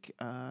this week.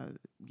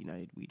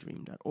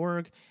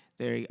 UnitedWeDream.org.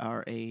 They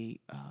are a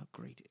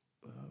great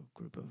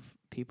group of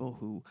people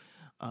who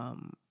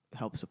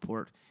help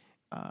support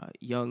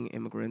young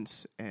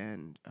immigrants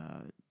and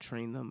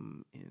train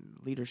them in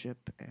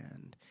leadership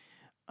and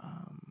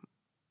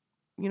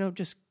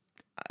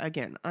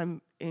again,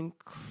 I'm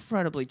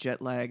incredibly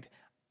jet lagged.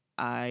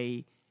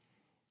 I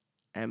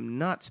am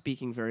not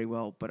speaking very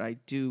well, but I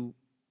do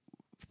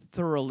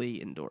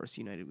thoroughly endorse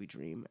United We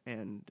Dream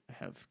and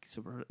have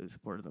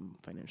supported them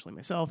financially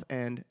myself,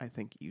 and I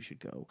think you should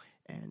go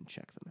and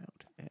check them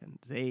out. And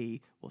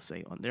they will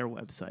say on their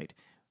website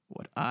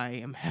what I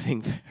am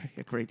having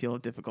a great deal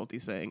of difficulty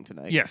saying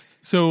tonight. Yes.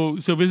 So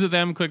visit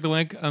them, click the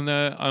link on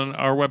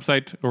our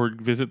website, or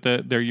visit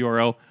their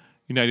URL,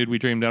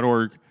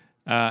 unitedwedream.org,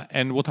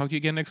 and we'll talk to you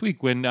again next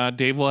week when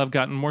Dave will have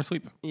gotten more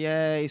sleep.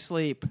 Yay,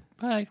 sleep.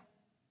 Bye.